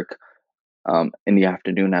always work in the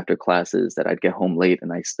afternoon after classes, that I'd get home late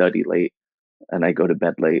and I study late and I go to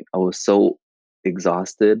bed late. I was so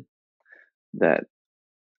exhausted that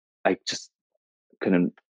I just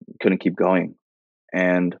couldn't couldn't keep going.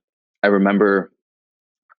 And I remember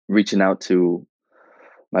reaching out to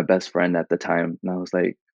my best friend at the time, and I was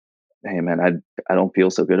like, "Hey, man, I don't feel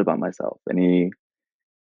so good about myself." And he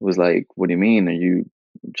was like, "What do you mean? Are you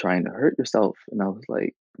trying to hurt yourself?" And I was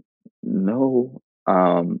like, "No."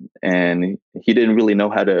 And he didn't really know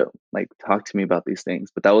how to like talk to me about these things,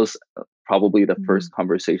 but that was probably the first Mhm.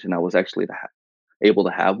 conversation I was actually able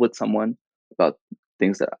to have with someone about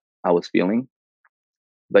things that I was feeling.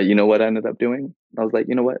 But you know what I ended up doing? I was like,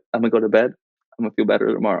 you know what? I'm gonna go to bed. I'm gonna feel better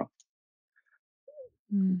tomorrow.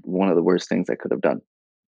 Mm. One of the worst things I could have done,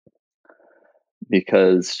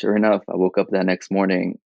 because sure enough, I woke up that next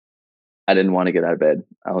morning. I didn't want to get out of bed.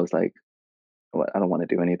 I was like, what? I don't want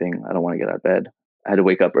to do anything. I don't want to get out of bed. I had to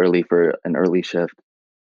wake up early for an early shift,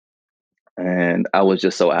 and I was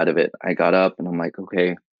just so out of it. I got up and I'm like,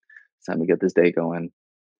 okay, it's time to get this day going.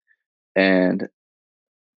 And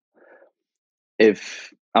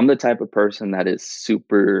if I'm the type of person that is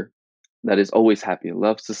always happy,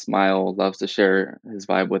 loves to smile, loves to share his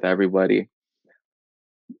vibe with everybody.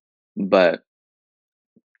 But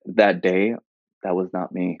that day, that was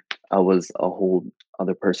not me. I was a whole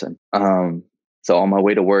other person. So on my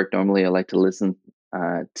way to work, normally I like to listen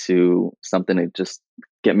to something to just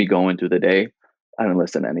get me going through the day. I didn't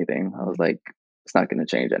listen to anything. I was Mhm. like, it's not going to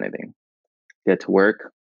change anything. Get to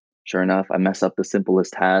work. Sure enough, I mess up the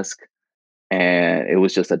simplest task, and it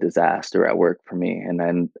was just a disaster at work for me. And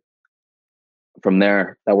then from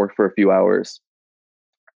there, I worked for a few hours,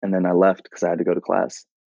 and then I left because I had to go to class.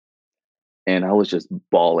 And I was just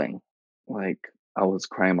bawling. Like, I was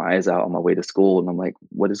crying my eyes out on my way to school, and I'm like,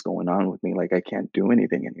 "What is going on with me? Like, I can't do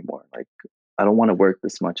anything anymore. Like, I don't wanna work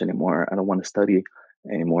this much anymore. I don't wanna study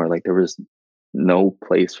anymore." Like, there was no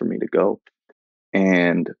place for me to go,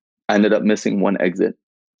 and I ended up missing one exit,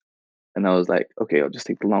 and I was like, "Okay, I'll just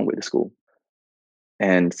take the long way to school."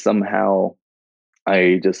 And somehow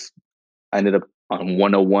I just I ended up on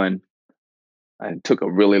 101. I took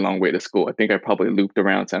a really long way to school. I think I probably looped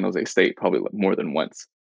around San Jose State probably, like, more than once,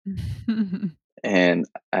 and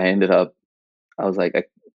I ended up I was like,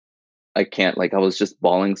 I can't, like, I was just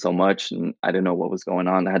bawling so much and I didn't know what was going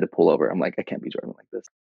on. I had to pull over. I'm like, I can't be driving like this.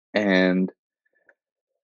 And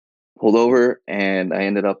pulled over and I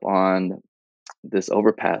ended up on this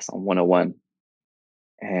overpass on 101.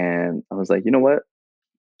 And I was like, you know what?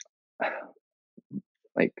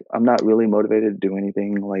 Like, I'm not really motivated to do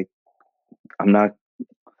anything. Like, I'm not,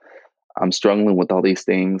 I'm struggling with all these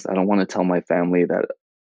things. I don't want to tell my family that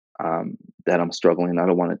I'm struggling. I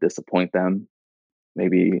don't want to disappoint them.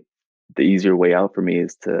 Maybe the easier way out for me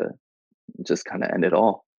is to just kind of end it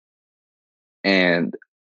all. And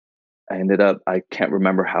I can't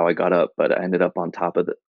remember how I got up, but I ended up on top of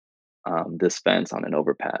this fence on an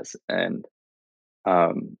overpass. And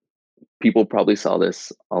um, people probably saw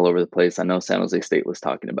this all over the place. I know San Jose State was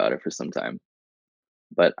talking about it for some time,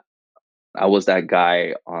 but I was that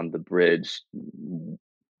guy on the bridge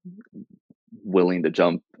willing to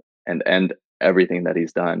jump and end everything that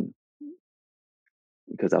he's done,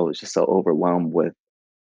 because I was just so overwhelmed with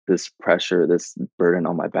this pressure, this burden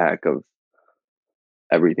on my back of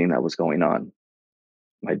everything that was going on.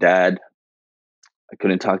 My dad, I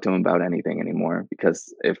couldn't talk to him about anything anymore,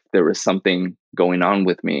 because if there was something going on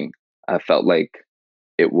with me, I felt like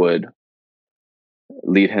it would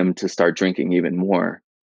lead him to start drinking even more.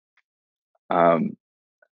 Um,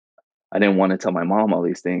 I didn't want to tell my mom all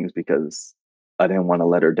these things because I didn't want to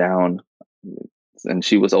let her down. And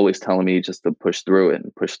she was always telling me just to push through it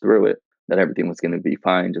and push through it, that everything was going to be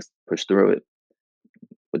fine, just push through it,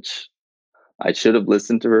 which I should have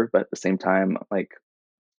listened to her, but at the same time, like,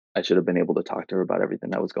 I should have been able to talk to her about everything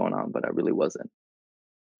that was going on, but I really wasn't.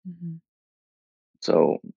 Mhm.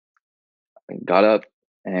 So I got up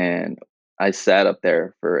and I sat up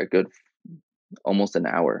there for a good almost an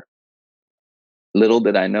hour. Little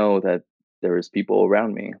did I know that there was people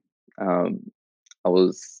around me. Um, I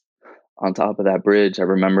was on top of that bridge. I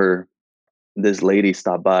remember this lady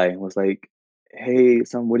stopped by and was like, "Hey,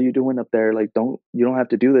 son, what are you doing up there? Like, you don't have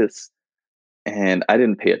to do this." And I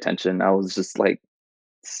didn't pay attention. I was just like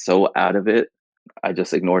so out of it. I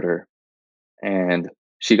just ignored her. And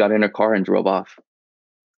she got in her car and drove off.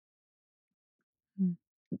 Mm.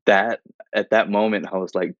 That At that moment, I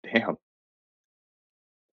was like, "Damn,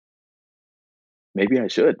 maybe I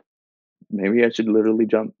should. Maybe I should literally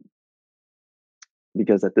jump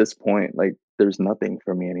because at this point, like, there's nothing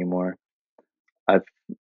for me anymore. I've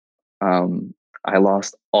um I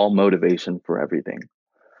lost all motivation for everything."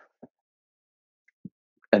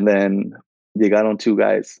 And then you got on two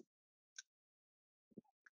guys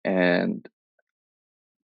and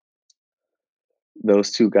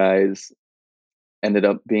those two guys ended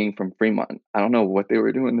up being from Fremont. I don't know what they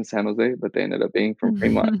were doing in San Jose, but they ended up being from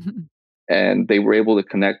Fremont, and they were able to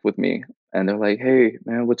connect with me, and they're like, "Hey,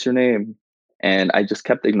 man, what's your name?" And I just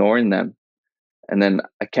kept ignoring them, and then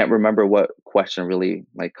I can't remember what question really,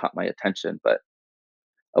 like, caught my attention, but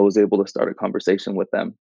I was able to start a conversation with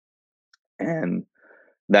them, and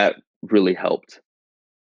that really helped.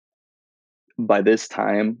 By this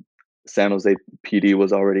time, San Jose PD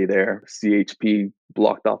was already there. CHP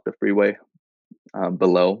blocked off the freeway,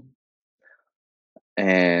 below,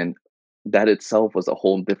 and that itself was a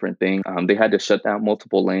whole different thing. They had to shut down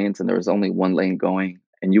multiple lanes, and there was only one lane going.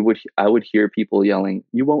 And I would hear people yelling,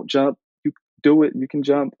 "You won't jump! You do it! You can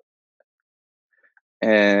jump!"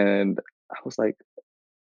 And I was like,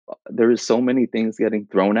 there is so many things getting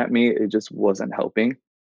thrown at me. It just wasn't helping.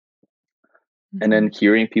 And then Mhm.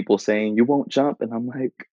 hearing people saying, "You won't jump," and I'm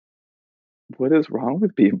like, what is wrong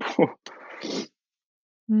with people?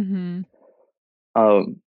 Mhm.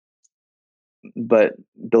 um, but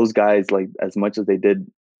those guys, like, as much as they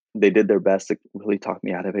did their best to really talk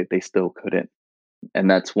me out of it. They still couldn't. And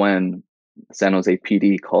that's when San Jose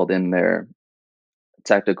PD called in their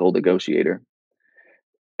tactical negotiator,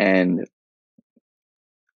 and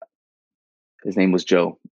his name was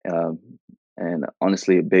Joe. Um, and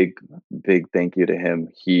honestly, a big thank you to him.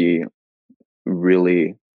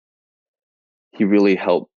 Really, he really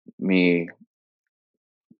helped me,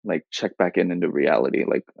 like, check back into reality,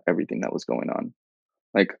 like everything that was going on.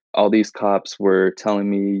 Like, all these cops were telling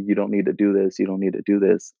me, "You don't need to do this. You don't need to do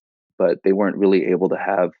this," but they weren't really able to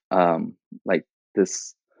have like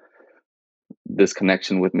this this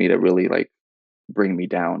connection with me to really, like, bring me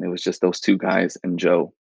down. It was just those two guys and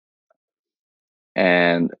Joe.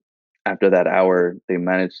 And after that hour, they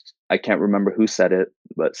managed. I can't remember who said it,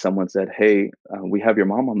 but someone said, "Hey, we have your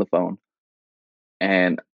mom on the phone."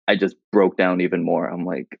 And I just broke down even more. I'm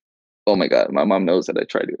like, "Oh my god, my mom knows that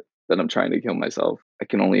I'm trying to kill myself." I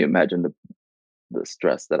can only imagine the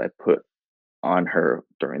stress that I put on her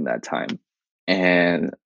during that time.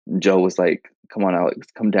 And Joe was like, "Come on, Alex,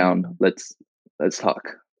 come down. Mhm. Let's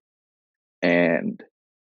talk." And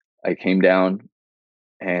I came down,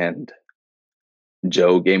 and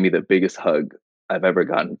Joe gave me the biggest hug I've ever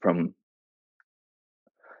gotten from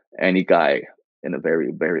any guy in a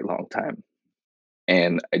very, very long time.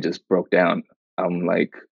 And I just broke down. I'm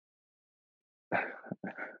like,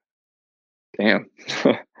 damn.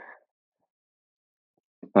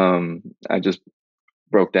 I just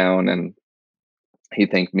broke down, and he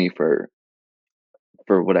thanked me for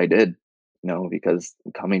what I did, because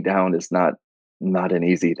coming down is not an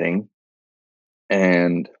easy thing.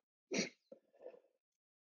 And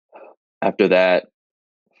after that,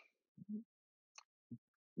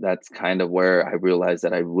 that's kind of where I realized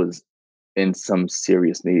that I was in some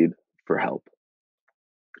serious need for help.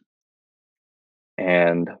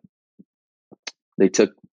 And they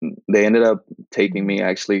took they ended up taking Mhm. me. I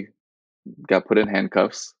actually got put in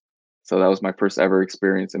handcuffs. So that was my first ever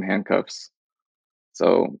experience in handcuffs.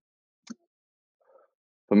 So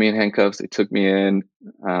put me in handcuffs, they took me in,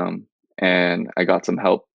 and I got some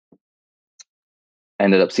help.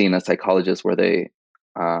 Ended up seeing a psychologist where they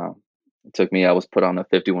uh, took me. I was put on a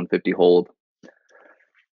 5150 hold,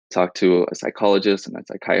 talked to a psychologist and a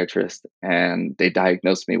psychiatrist, and they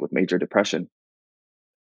diagnosed me with major depression.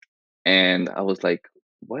 And I was like,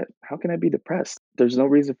 what? How can I be depressed? There's no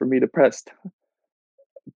reason for me depressed.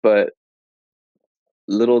 But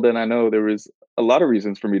little did I know there was a lot of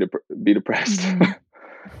reasons for me to be depressed.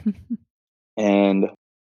 Mhm. And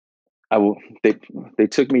I will they they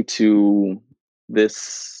took me to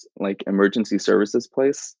this, like, emergency services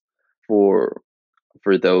place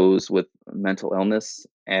for those with mental illness,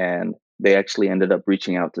 and they actually ended up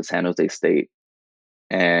reaching out to San Jose State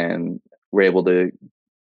and were able to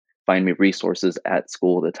find me resources at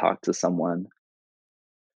school to talk to someone.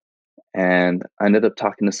 And I ended up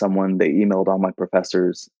talking to someone, they emailed all my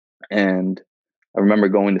professors, and I remember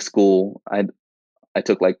going to school. I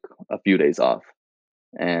took, like, a few days off,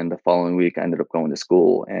 and the following week, I ended up going to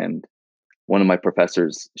school, and one of my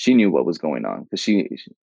professors, she knew what was going on because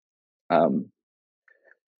um,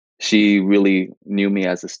 she really knew me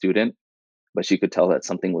as a student, but she could tell that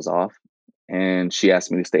something was off. And she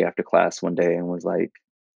asked me to stay after class one day and was like,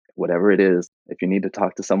 "Whatever it is, if you need to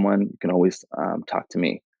talk to someone, you can always talk to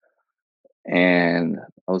me." And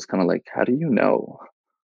I was kind of like, "How do you know?"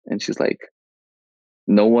 And she's like,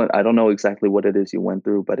 "No one, I don't know exactly what it is you went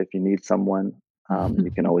through, but if you need someone,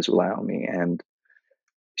 you can always rely on me." And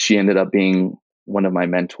she ended up being one of my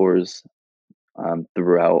mentors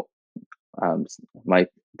throughout my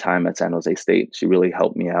time at San Jose State. She really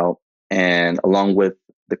helped me out, and along with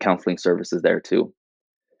the counseling services there too.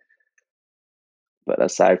 But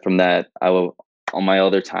aside from that, on my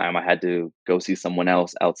other time, I had to go see someone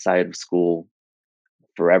else outside of school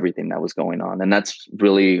for everything that was going on. And that's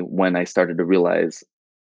really when I started to realize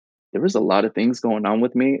there was a lot of things going on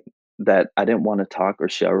with me that I didn't want to talk or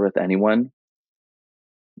share with anyone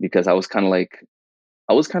because I was kind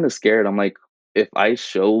of scared. I'm like, if I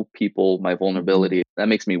show people my Mhm. vulnerability, that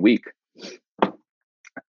makes me weak.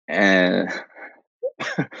 And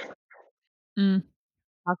Mm,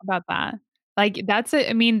 talk about that. Like, that's a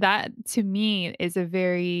I mean, that to me is a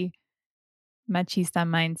very machista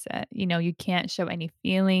mindset. You know, you can't show any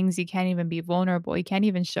feelings, you can't even be vulnerable, you can't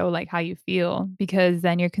even show, like, how you feel because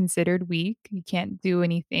then you're considered weak, you can't do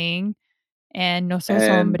anything, and no sos and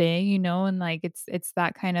hombre, you know, and, like, it's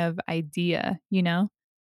that kind of idea, you know?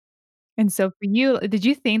 And so for you, did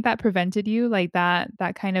you think that prevented you, like, that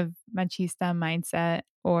kind of machista mindset?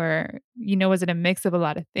 Or, you know, was it a mix of a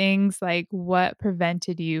lot of things? Like, what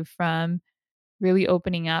prevented you from really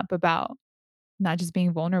opening up about not just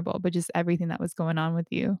being vulnerable, but just everything that was going on with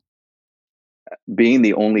you? being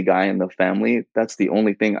the only guy in the family, that's the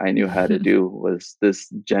only thing I knew how to do was this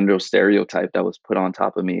gender stereotype that was put on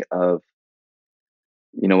top of me of,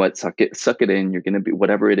 you know what, suck it in. You're gonna be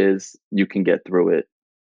whatever it is, you can get through it.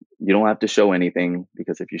 You don't have to show anything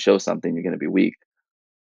because if you show something, you're gonna be weak.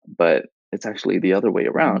 But it's actually the other way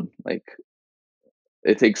Mhm. around. Like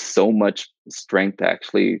it takes so much strength to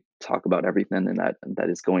actually talk about everything and that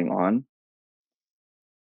is going on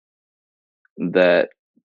that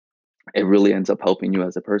it really ends up helping you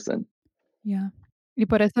as a person. Yeah. Y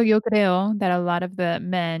por eso yo creo that a lot of the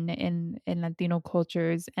men in Latino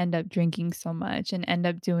cultures end up drinking so much and end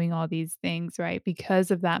up doing all these things, right? Because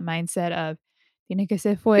of that mindset of tiene que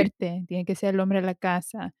ser Be- fuerte, tiene que ser el hombre de la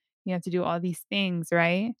casa. You have to do all these things,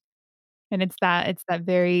 right? And it's that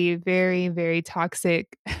very, very, very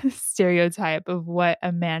toxic stereotype of what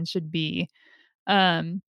a man should be.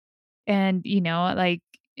 Um and, you know, like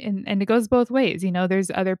and it goes both ways, you know,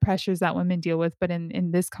 there's other pressures that women deal with, but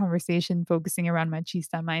in this conversation focusing around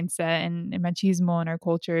machista mindset and machismo in our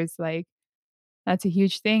culture is like that's a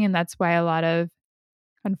huge thing, and that's why a lot of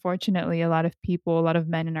unfortunately, a lot of people, a lot of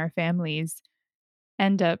men in our families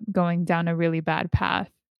end up going down a really bad path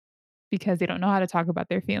because they don't know how to talk about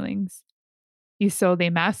their feelings. So they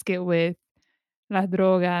mask it with las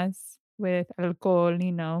drogas, with alcohol,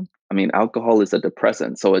 you know. I mean, alcohol is a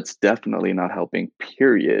depressant, so it's definitely not helping,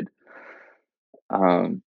 period.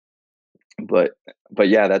 Um, but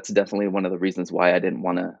yeah, that's definitely one of the reasons why I didn't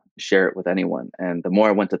want to share it with anyone. And the more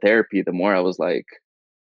I went to therapy, the more I was like,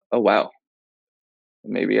 "Oh wow,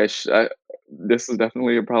 maybe this is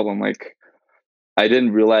definitely a problem." Like I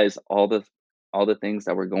didn't realize all the things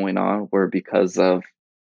that were going on were because of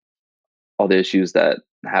all the issues that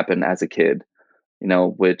happened as a kid, you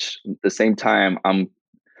know, which at the same time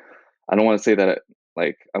I don't want to say that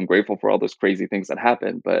like I'm grateful for all those crazy things that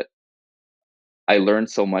happened, but I learned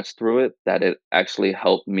so much through it that it actually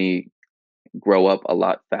helped me grow up a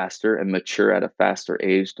lot faster and mature at a faster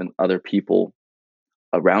age than other people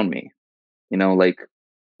around me. You know, like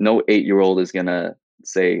no 8-year-old is gonna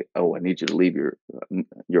say, "Oh, I need you to leave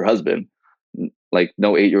your husband." Like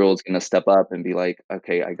no 8-year-old is gonna step up and be like,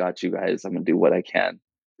 "Okay, I got you guys. I'm gonna do what I can."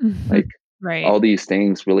 Like Right. all these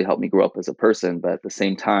things really helped me grow up as a person, but at the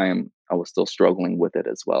same time, I was still struggling with it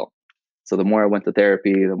as well. So the more I went to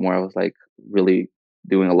therapy, the more I was like really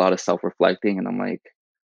doing a lot of self reflecting, and I'm like,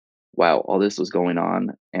 wow, all this was going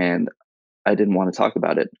on, and I didn't want to talk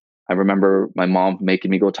about it. I remember my mom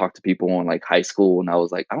making me go talk to people in like high school, and I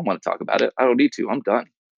was like, I don't want to talk about it. I don't need to. I'm done.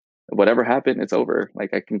 Whatever happened, it's over.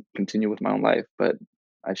 Like I can continue with my own life, but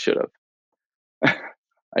I should have.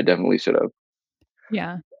 I definitely should have.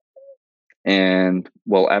 Yeah. And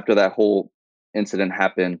well, after that whole incident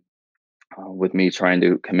happened with me trying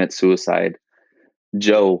to commit suicide,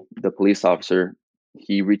 Joe, the police officer,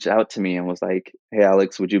 he reached out to me and was like, "Hey,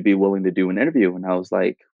 Alex, would you be willing to do an interview?" And I was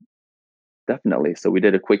like, "Definitely." So we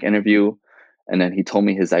did a quick interview, and then he told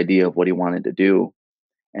me his idea of what he wanted to do.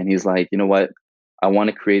 And he's like, "You know what? I want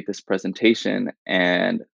to create this presentation,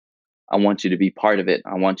 and I want you to be part of it.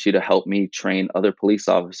 I want you to help me train other police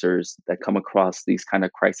officers that come across these kind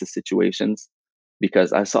of crisis situations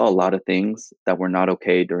because I saw a lot of things that were not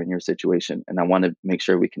okay during your situation, and I want to make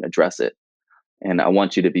sure we can address it. And I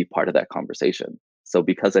want you to be part of that conversation." So,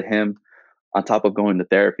 because of him, on top of going to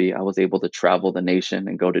therapy, I was able to travel the nation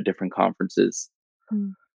and go to different conferences,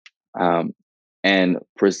 Mm. um, and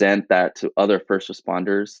present that to other first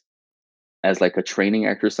responders as like a training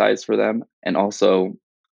exercise for them, and also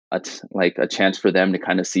like a chance for them to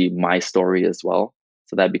kind of see my story as well.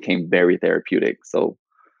 So that became very therapeutic. So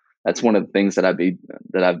that's one of the things that I've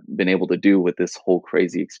been able to do with this whole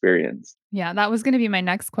crazy experience. Yeah, that was gonna be my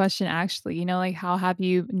next question, actually. Like, how have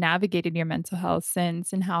you navigated your mental health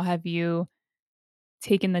since, and how have you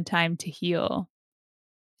taken the time to heal?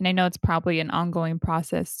 And I know it's probably an ongoing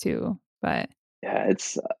process too, but Yeah,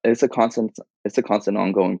 it's a constant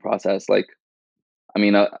ongoing process. Like, I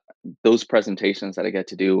mean, those presentations that I get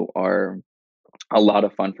to do are a lot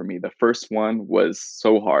of fun for me. The first one was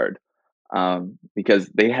so hard because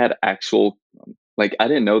they had actual, like, I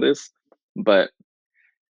didn't know this, but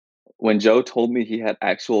when Joe told me he had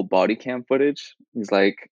actual body cam footage, he's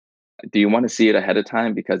like, "Do you want to see it ahead of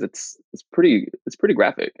time because it's pretty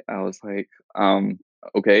graphic." I was like,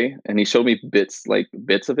 okay." And he showed me bits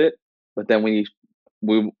of it, but then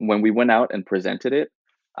when we went out and presented it,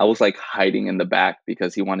 I was like hiding in the back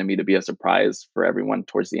because he wanted me to be a surprise for everyone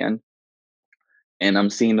towards the end. And I'm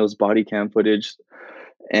seeing those body cam footage,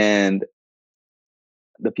 and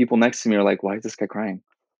the people next to me are like, "Why is this guy crying?"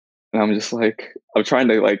 And I'm just like, I'm trying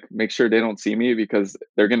to like make sure they don't see me because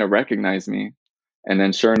they're gonna recognize me. And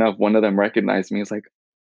then sure enough, one of them recognized me. He's like,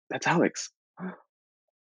 "That's Alex."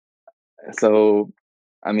 So,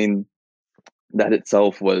 I mean, that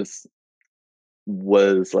itself was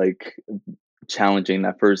like challenging.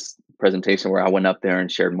 That first presentation where I went up there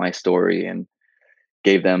and shared my story and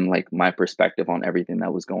gave them like my perspective on everything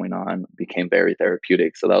that was going on became very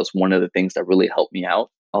therapeutic. So that was one of the things that really helped me out.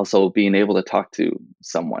 Also, being able to talk to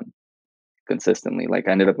someone consistently. Like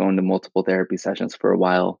I ended up going to multiple therapy sessions for a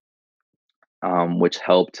while, which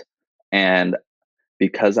helped. And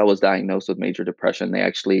because I was diagnosed with major depression, they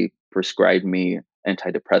actually prescribed me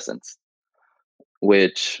antidepressants,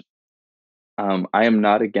 which I am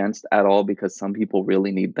not against at all because some people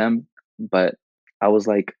really need them. But I was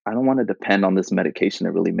like, I don't want to depend on this medication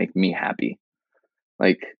to really make me happy.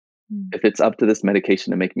 Like, mm, if it's up to this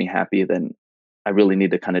medication to make me happy, then I really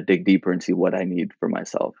need to kind of dig deeper and see what I need for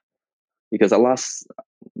myself. Because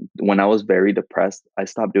when I was very depressed, I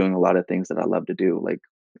stopped doing a lot of things that I love to do. Like,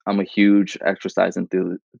 I'm a huge exercise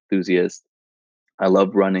enthusiast. I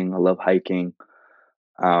love running, I love hiking.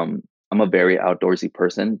 I'm a very outdoorsy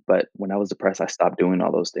person, but when I was depressed, I stopped doing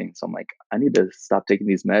all those things. So I'm like, I need to stop taking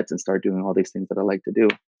these meds and start doing all these things that I like to do.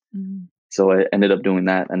 mhm, So I ended up doing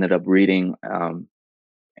that, ended up reading,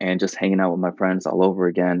 and just hanging out with my friends all over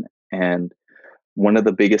again. And one of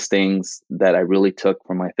the biggest things that I really took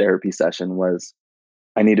from my therapy session was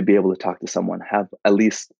I need to be able to talk to someone, have at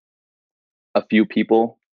least a few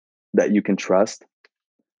people that you can trust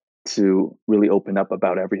to really open up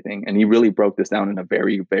about everything. And he really broke this down in a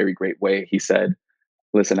very, very great way. He said,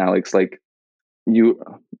 "Listen, Alex, like you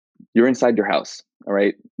you're inside your house, all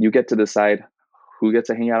right? You get to decide who gets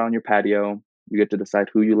to hang out on your patio, you get to decide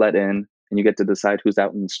who you let in, and you get to decide who's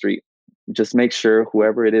out in the street. Just make sure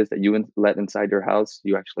whoever it is that let inside your house,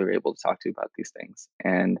 you actually are able to talk to about these things."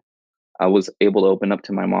 And I was able to open up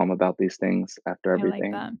to my mom about these things after I like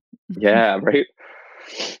everything. that. Yeah, right?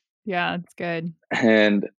 Yeah, it's good.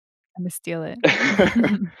 And Imma steal it.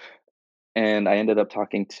 and I ended up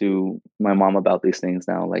talking to my mom about these things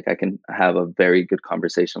now. Like I can have a very good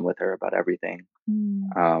conversation with her about everything.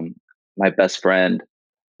 Mm. Um, my best friend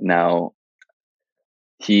now,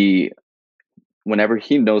 he whenever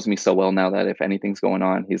he knows me so well now that if anything's going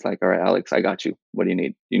on, he's like, "All right, Alex, I got you. What do you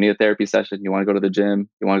need? You need a therapy session? You want to go to the gym?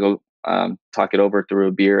 You want to go talk it over through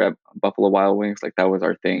a beer at Buffalo Wild Wings?" Like that was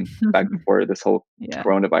our thing back before this whole Yeah,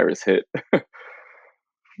 coronavirus hit.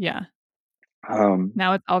 yeah. um,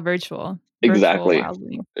 Now it's all virtual. virtual Exactly.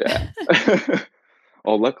 wildly. Yeah.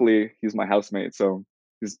 Oh, luckily, he's my housemate, so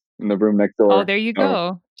he's in the room next Oh, door. there you Or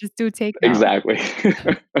go. Just do takeout. exactly.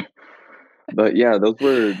 But yeah, those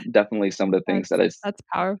were definitely some of the things that That's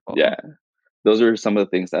powerful. yeah, those are some of the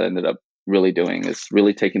things that I ended up really doing is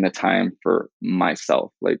really taking the time for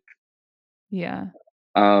myself. Like, Yeah.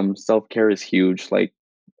 self-care is huge, like,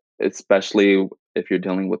 especially if you're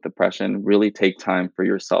dealing with depression, really take time for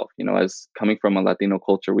yourself. You know, as coming from a Latino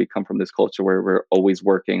culture, we come from this culture where we're always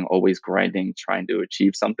working, always grinding, trying to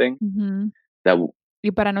achieve something Mhm. that Y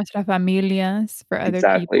para nuestras familias, for other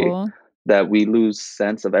exactly, people. that we lose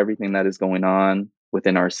sense of everything that is going on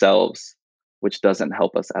within ourselves, which doesn't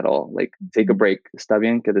help us at all. Like, take a Mhm. break. Está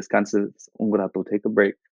bien que descanses un rato. Take a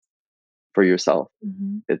break for yourself.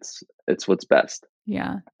 Mhm. It's what's best.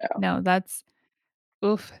 Yeah. Yeah. No, that's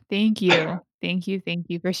oof, thank you. Thank you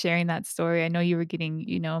for sharing that story. I know you were getting,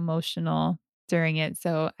 emotional during it,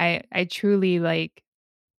 so I truly, like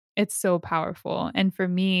it's so powerful, and for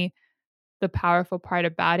me, the powerful part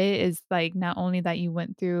about it is, like, not only that you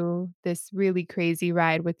went through this really crazy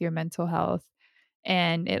ride with your mental health,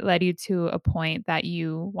 and it led you to a point that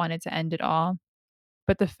you wanted to end it all,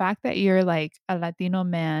 but the fact that you're, like, a Latino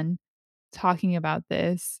man talking about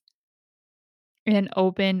this in an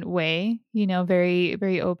open way, very,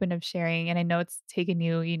 very open of sharing, and I know it's taken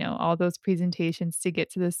you, all those presentations to get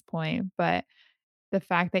to this point, but the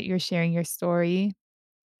fact that you're sharing your story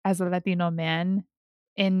as a Latino man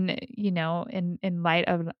in light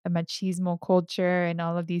of a machismo culture and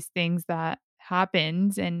all of these things that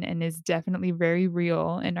happens and is definitely very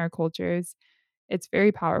real in our cultures, it's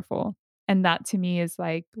very powerful, and that to me is,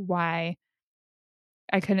 like, why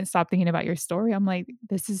I couldn't stop thinking about your story. I'm like,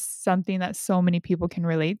 this is something that so many people can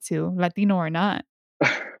relate to, Latino or not.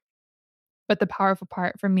 But the powerful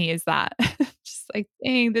part for me is that just like,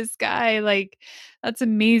 dang, this guy, like, that's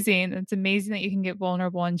amazing. It's amazing that you can get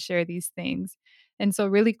vulnerable and share these things. And so,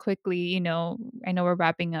 really quickly, I know we're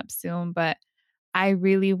wrapping up soon, but I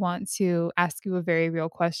really want to ask you a very real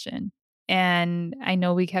question. And I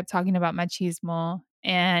know we kept talking about machismo.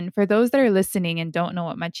 And for those that are listening and don't know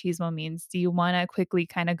what machismo means, do you want to quickly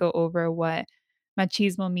kind of go over what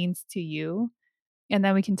machismo means to you? And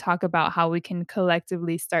then we can talk about how we can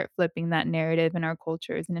collectively start flipping that narrative in our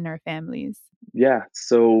cultures and in our families. Yeah.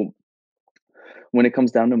 So when it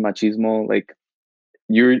comes down to machismo, like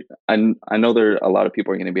you're I know there a lot of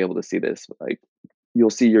people are gonna be able to see this. Like you'll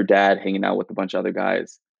see your dad hanging out with a bunch of other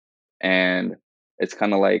guys and it's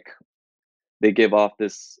kind of like they give off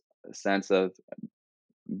this sense of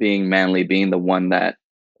being manly, being the one that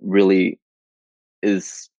really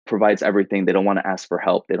is provides everything. They don't want to ask for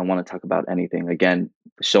help. They don't want to talk about anything. Again,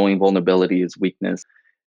 showing vulnerability is weakness.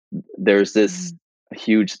 There's this Mhm,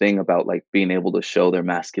 huge thing about like being able to show their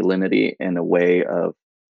masculinity in a way of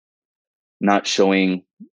not showing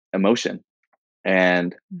emotion.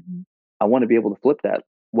 And mhm, I want to be able to flip that.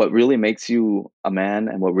 What really makes you a man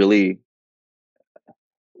and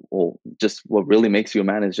just what really makes you a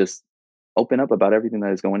man is just open up about everything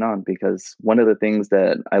that is going on. Because one of the things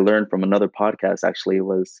that I learned from another podcast actually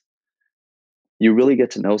was you really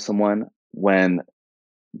get to know someone when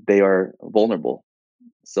they are vulnerable.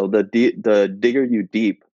 So the digger you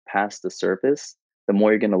deep past the surface, the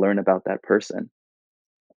more you're going to learn about that person.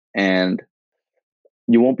 And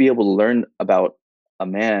you won't be able to learn about a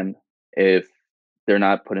man if they're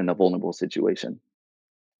not put in a vulnerable situation.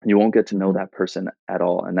 You won't get to know mhm, that person at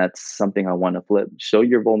all. And that's something I want to flip. Show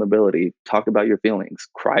your vulnerability, talk about your feelings,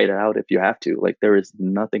 cry it out if you have to. Like there is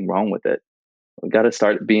nothing wrong with it. We got to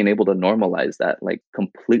start being able to normalize that, like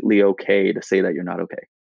completely okay to say that you're not okay.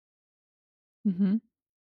 mhm.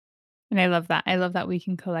 And I love that. I love that we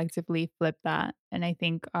can collectively flip that. And I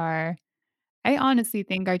honestly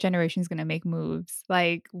think our generation is going to make moves.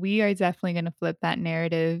 Like, we are definitely going to flip that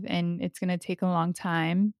narrative, and it's going to take a long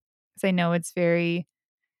time because I know it's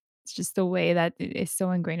just the way that it is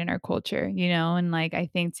so ingrained in our culture, And like, I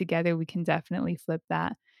think together we can definitely flip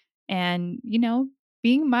that. And,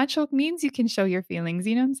 being macho means you can show your feelings,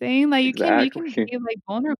 you know what I'm saying? Like you can Exactly. be like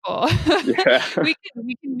vulnerable. Yeah.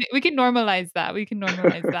 We can normalize that. We can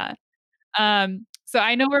normalize that. So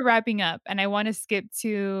I know we're wrapping up and I want to skip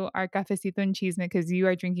to our cafecito and chisme because you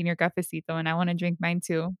are drinking your cafecito and I want to drink mine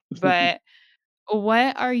too. But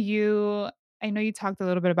what are you I know you talked a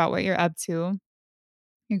little bit about what you're up to.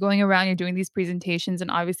 You're going around, you're doing these presentations, and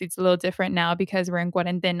obviously it's a little different now because we're in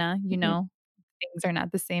cuarentena, Mhm. things are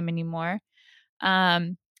not the same anymore.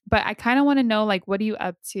 Um, but I kinda wanna know, like, what are you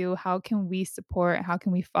up to? How can we support? How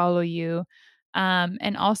can we follow you?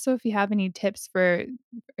 And also if you have any tips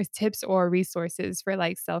or resources for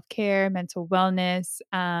like self-care, mental wellness,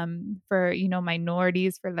 for,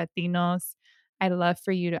 minorities, for Latinos, I'd love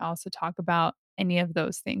for you to also talk about any of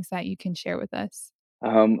those things that you can share with us.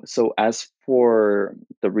 So as for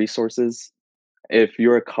the resources, if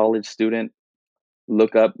you're a college student,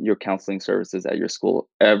 look up your counseling services at your school.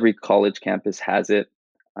 Every college campus has it.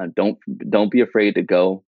 Don't be afraid to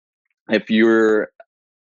go. If you're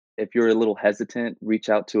if you're a little hesitant, reach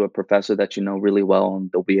out to a professor that you know really well,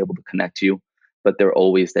 and they'll be able to connect you. But they're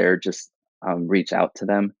always there. Just reach out to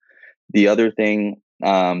them. The other thing,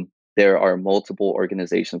 there are multiple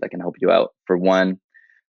organizations that can help you out. For one,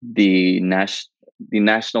 the the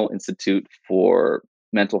National Institute for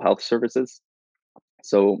Mental Health Services.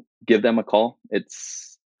 So give them a call.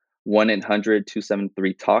 It's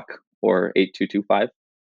 1-800-273-TALK or 8225.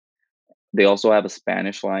 They also have a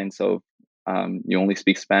Spanish line. So you only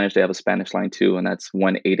speak Spanish, they have a Spanish line too, and that's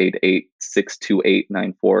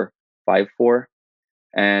 1-888-628-9454.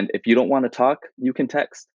 And if you don't want to talk, you can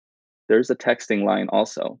text. There's a texting line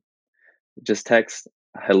also. Just text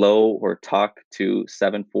hello or talk to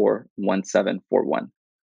 741741.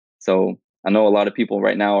 So I know a lot of people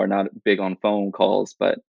right now are not big on phone calls,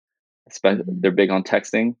 but Mhm. they're big on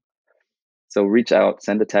texting. So reach out,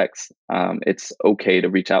 send a text. It's okay to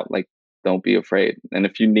reach out. Like, don't be afraid. And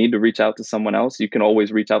if you need to reach out to someone else, you can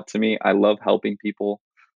always reach out to me. I love helping people.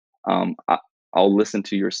 Um, I, I'll listen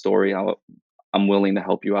to your story. I'm willing to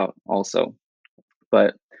help you out also.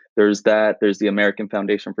 But there's that. There's the American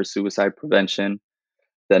Foundation for Suicide Prevention,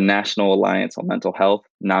 the National Alliance on Mental Health,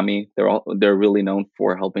 NAMI. They're really known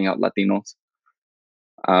for helping out Latinos.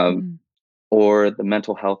 Um, Mm. or the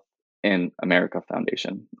Mental Health in America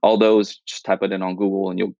Foundation. All those, just type it in on Google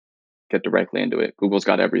and you'll get directly into it. Google's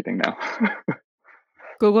got everything now.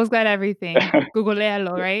 Google's got everything.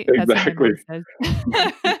 Googlealo, right? That's what my Exactly. mom says.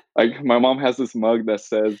 Like my mom has this mug that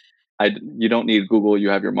says, "You don't need Google, you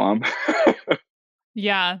have your mom."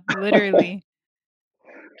 Yeah, literally.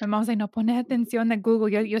 My mom's like, "No pones atención de Google,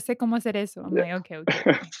 yo sé cómo hacer eso." I'm like, "Okay, okay,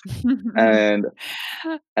 okay." And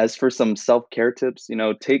as for some self care tips,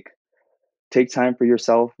 take time for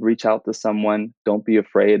yourself. Reach out to someone. Don't be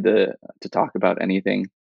afraid to talk about anything.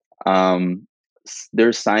 Um,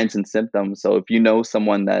 there's signs and symptoms. So if you know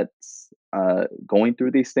someone that's going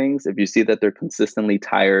through these things, if you see that they're consistently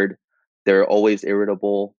tired, they're always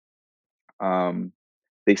irritable, um,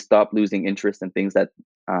 they stop losing interest in things that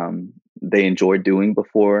they enjoyed doing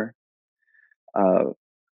before, uh,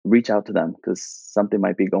 reach out to them because something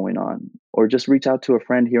might be going on, or just reach out to a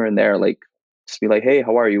friend here and there. Like, just be like, "Hey,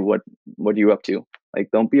 how are you? What are you up to?" Like,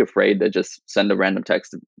 don't be afraid to just send a random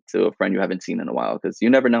text to a friend you haven't seen in a while because you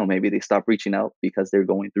never know. Maybe they stop reaching out because they're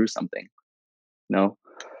going through something. You know.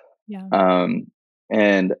 Yeah. Um,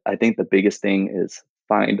 and I think the biggest thing is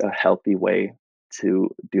find a healthy way to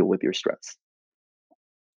deal with your stress.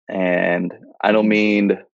 And I don't Mhm.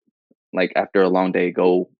 mean like after a long day,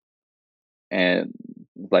 go and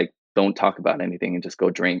like don't talk about anything and just go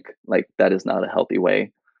drink. Like that is not a healthy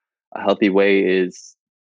way. A healthy way is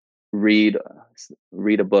read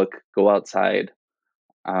read a book, go outside,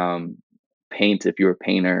 um, paint if you're a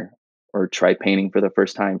painter, or try painting for the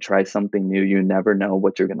first time. Try something new. You never know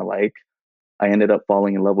what you're gonna like. I ended up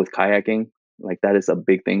falling in love with kayaking. Like that is a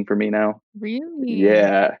big thing for me now. Really?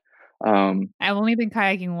 Yeah. Um, I've only been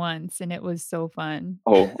kayaking once, and it was so fun.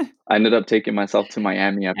 oh, I ended up taking myself to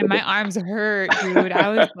Miami after And my arms hurt, dude. I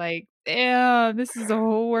was like, "Damn, this is a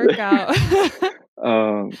whole workout."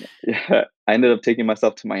 um, yeah, I ended up taking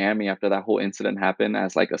myself to Miami after that whole incident happened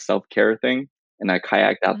as like a self-care thing, and I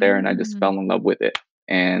kayaked out there and I just Mm. fell in love with it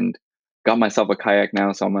and got myself a kayak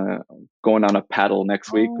now, so going on a paddle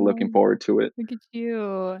next week, looking Oh, forward to it. look at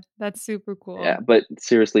you. That's super Yeah, cool. but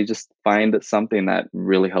seriously, just find something that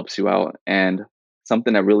really helps you out, and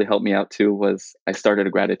something that really helped me out too was I started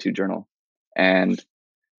a gratitude journal, and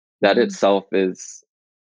that Mm. itself is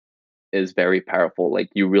very powerful. Like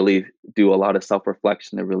you really do a lot of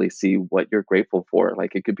self-reflection to really see what you're grateful for.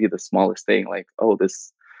 Like it could be the smallest thing, like, oh,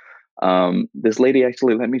 this lady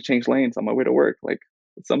actually let me change lanes on my way to work. Like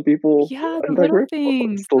some people Yeah, the aren't that little grateful. It's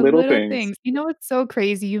things, the the little little things. things. You know what's so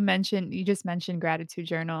crazy? You just mentioned gratitude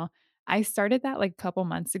journal. I started that, like, a couple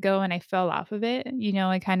months ago, and I fell off of it.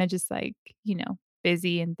 I kinda just, like,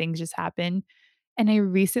 busy and things just happen. And I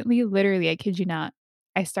recently literally, I kid you not,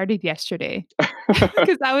 I started yesterday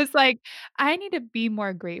because I was like, "I need to be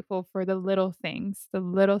more grateful for the little things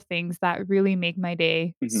that really make my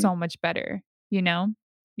day Mhm. so much better," you know?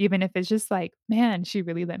 even if it's just like, man, she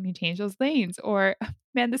really let me change those lanes, or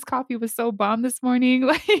man, this coffee was so bomb this morning.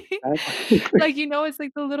 Exactly. It's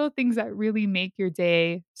like the little things that really make your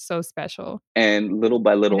day so special. And little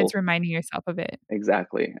by And it's little, reminding yourself of it.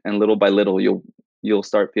 exactly. And little by little, you'll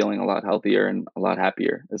start feeling a lot healthier and a lot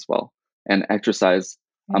happier as well. And exercise,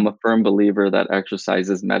 Yeah. I'm a firm believer that exercise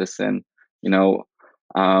is medicine. You know,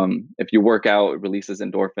 if you work out, it releases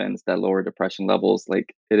endorphins that lower depression levels.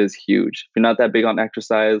 Like it is huge. If you're not that big on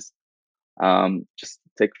exercise, just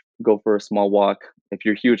go for a small walk. If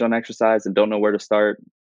you're huge on exercise and don't know where to start,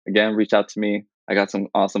 again, reach out to me. I got some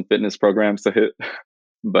awesome fitness programs to hit,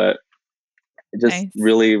 but just Nice.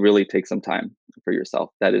 really, really take some time for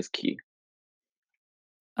yourself. That is key.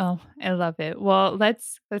 Oh, I love it. Well,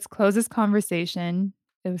 let's close this conversation.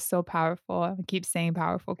 It was so powerful. I keep saying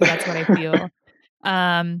powerful because that's what I feel.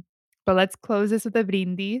 Um, but let's close this with a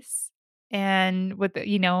brindis and with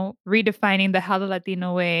redefining the Halo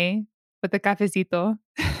Latino way with the cafecito.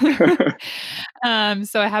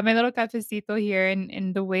 So I have my little cafecito here,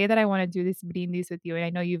 and the way that I want to do this brindis with you, and I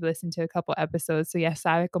know you've listened to a couple episodes, so ya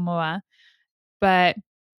sabe cómo va. But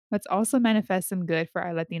let's also manifest some good for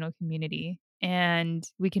our Latino community. And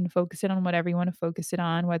we can focus it on whatever you want to focus it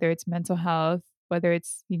on, whether it's mental health, whether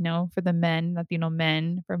it's, for the men, Latino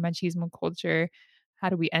men, for machismo culture. How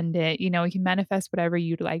do we end it? We can manifest whatever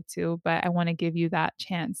you'd like to, but I want to give you that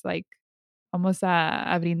chance, like almost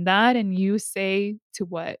a brindar, and you say to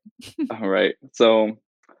what? All right. So,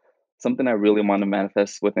 something I really want to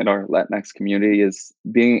manifest within our Latinx community is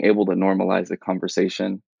being able to normalize the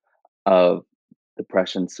conversation of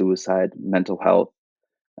depression, suicide, mental health,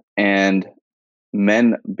 and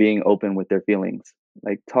men being open with their feelings.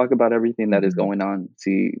 Like talk about everything that is Mhm. going on.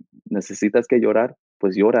 Si necesitas que llorar,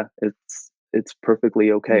 pues llora. It's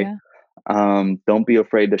perfectly okay. Yeah. Don't be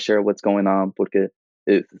afraid to share what's going on porque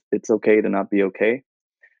it's okay to not be okay.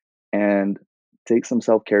 And take some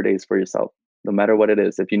self-care days for yourself, no matter what it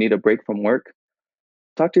is. If you need a break from work,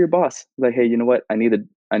 talk to your boss. Like, hey, you know what? I need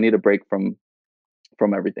a break from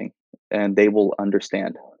everything, and they will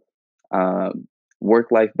understand.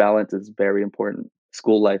 Work-life balance is very important.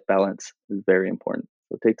 School life balance is very important.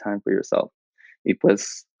 So take time for yourself. Y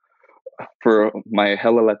pues, for my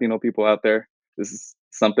hella Latino people out there, this is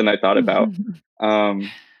something I thought about. Um,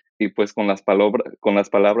 y pues con las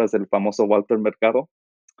palabras del famoso Walter Mercado,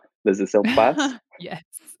 les deseo paz Yes.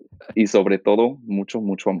 y sobre todo mucho,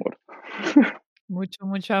 mucho amor. Mucho,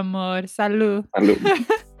 mucho amor. Salud. Salud.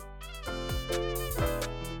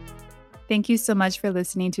 Thank you so much for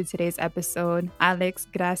listening to today's episode. Alex,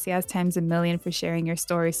 gracias times a million for sharing your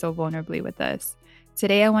story so vulnerably with us.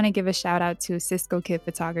 Today, I want to give a shout out to Cisco Kid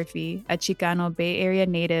Photography, a Chicano Bay Area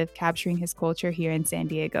native capturing his culture here in San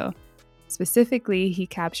Diego. Specifically, he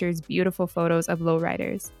captures beautiful photos of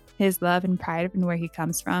lowriders. His love and pride in where he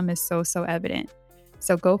comes from is so evident.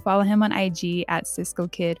 So go follow him on IG at Cisco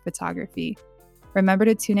Kid Photography. Remember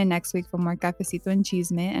to tune in next week for more Cafecito and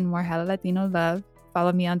Chisme and more Hella Latino love.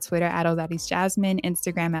 Follow me on Twitter at Jasmine,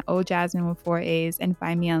 Instagram at ojasmine with 4 A's, and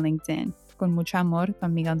find me on LinkedIn. Con mucho amor, tu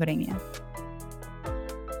amiga hondureña.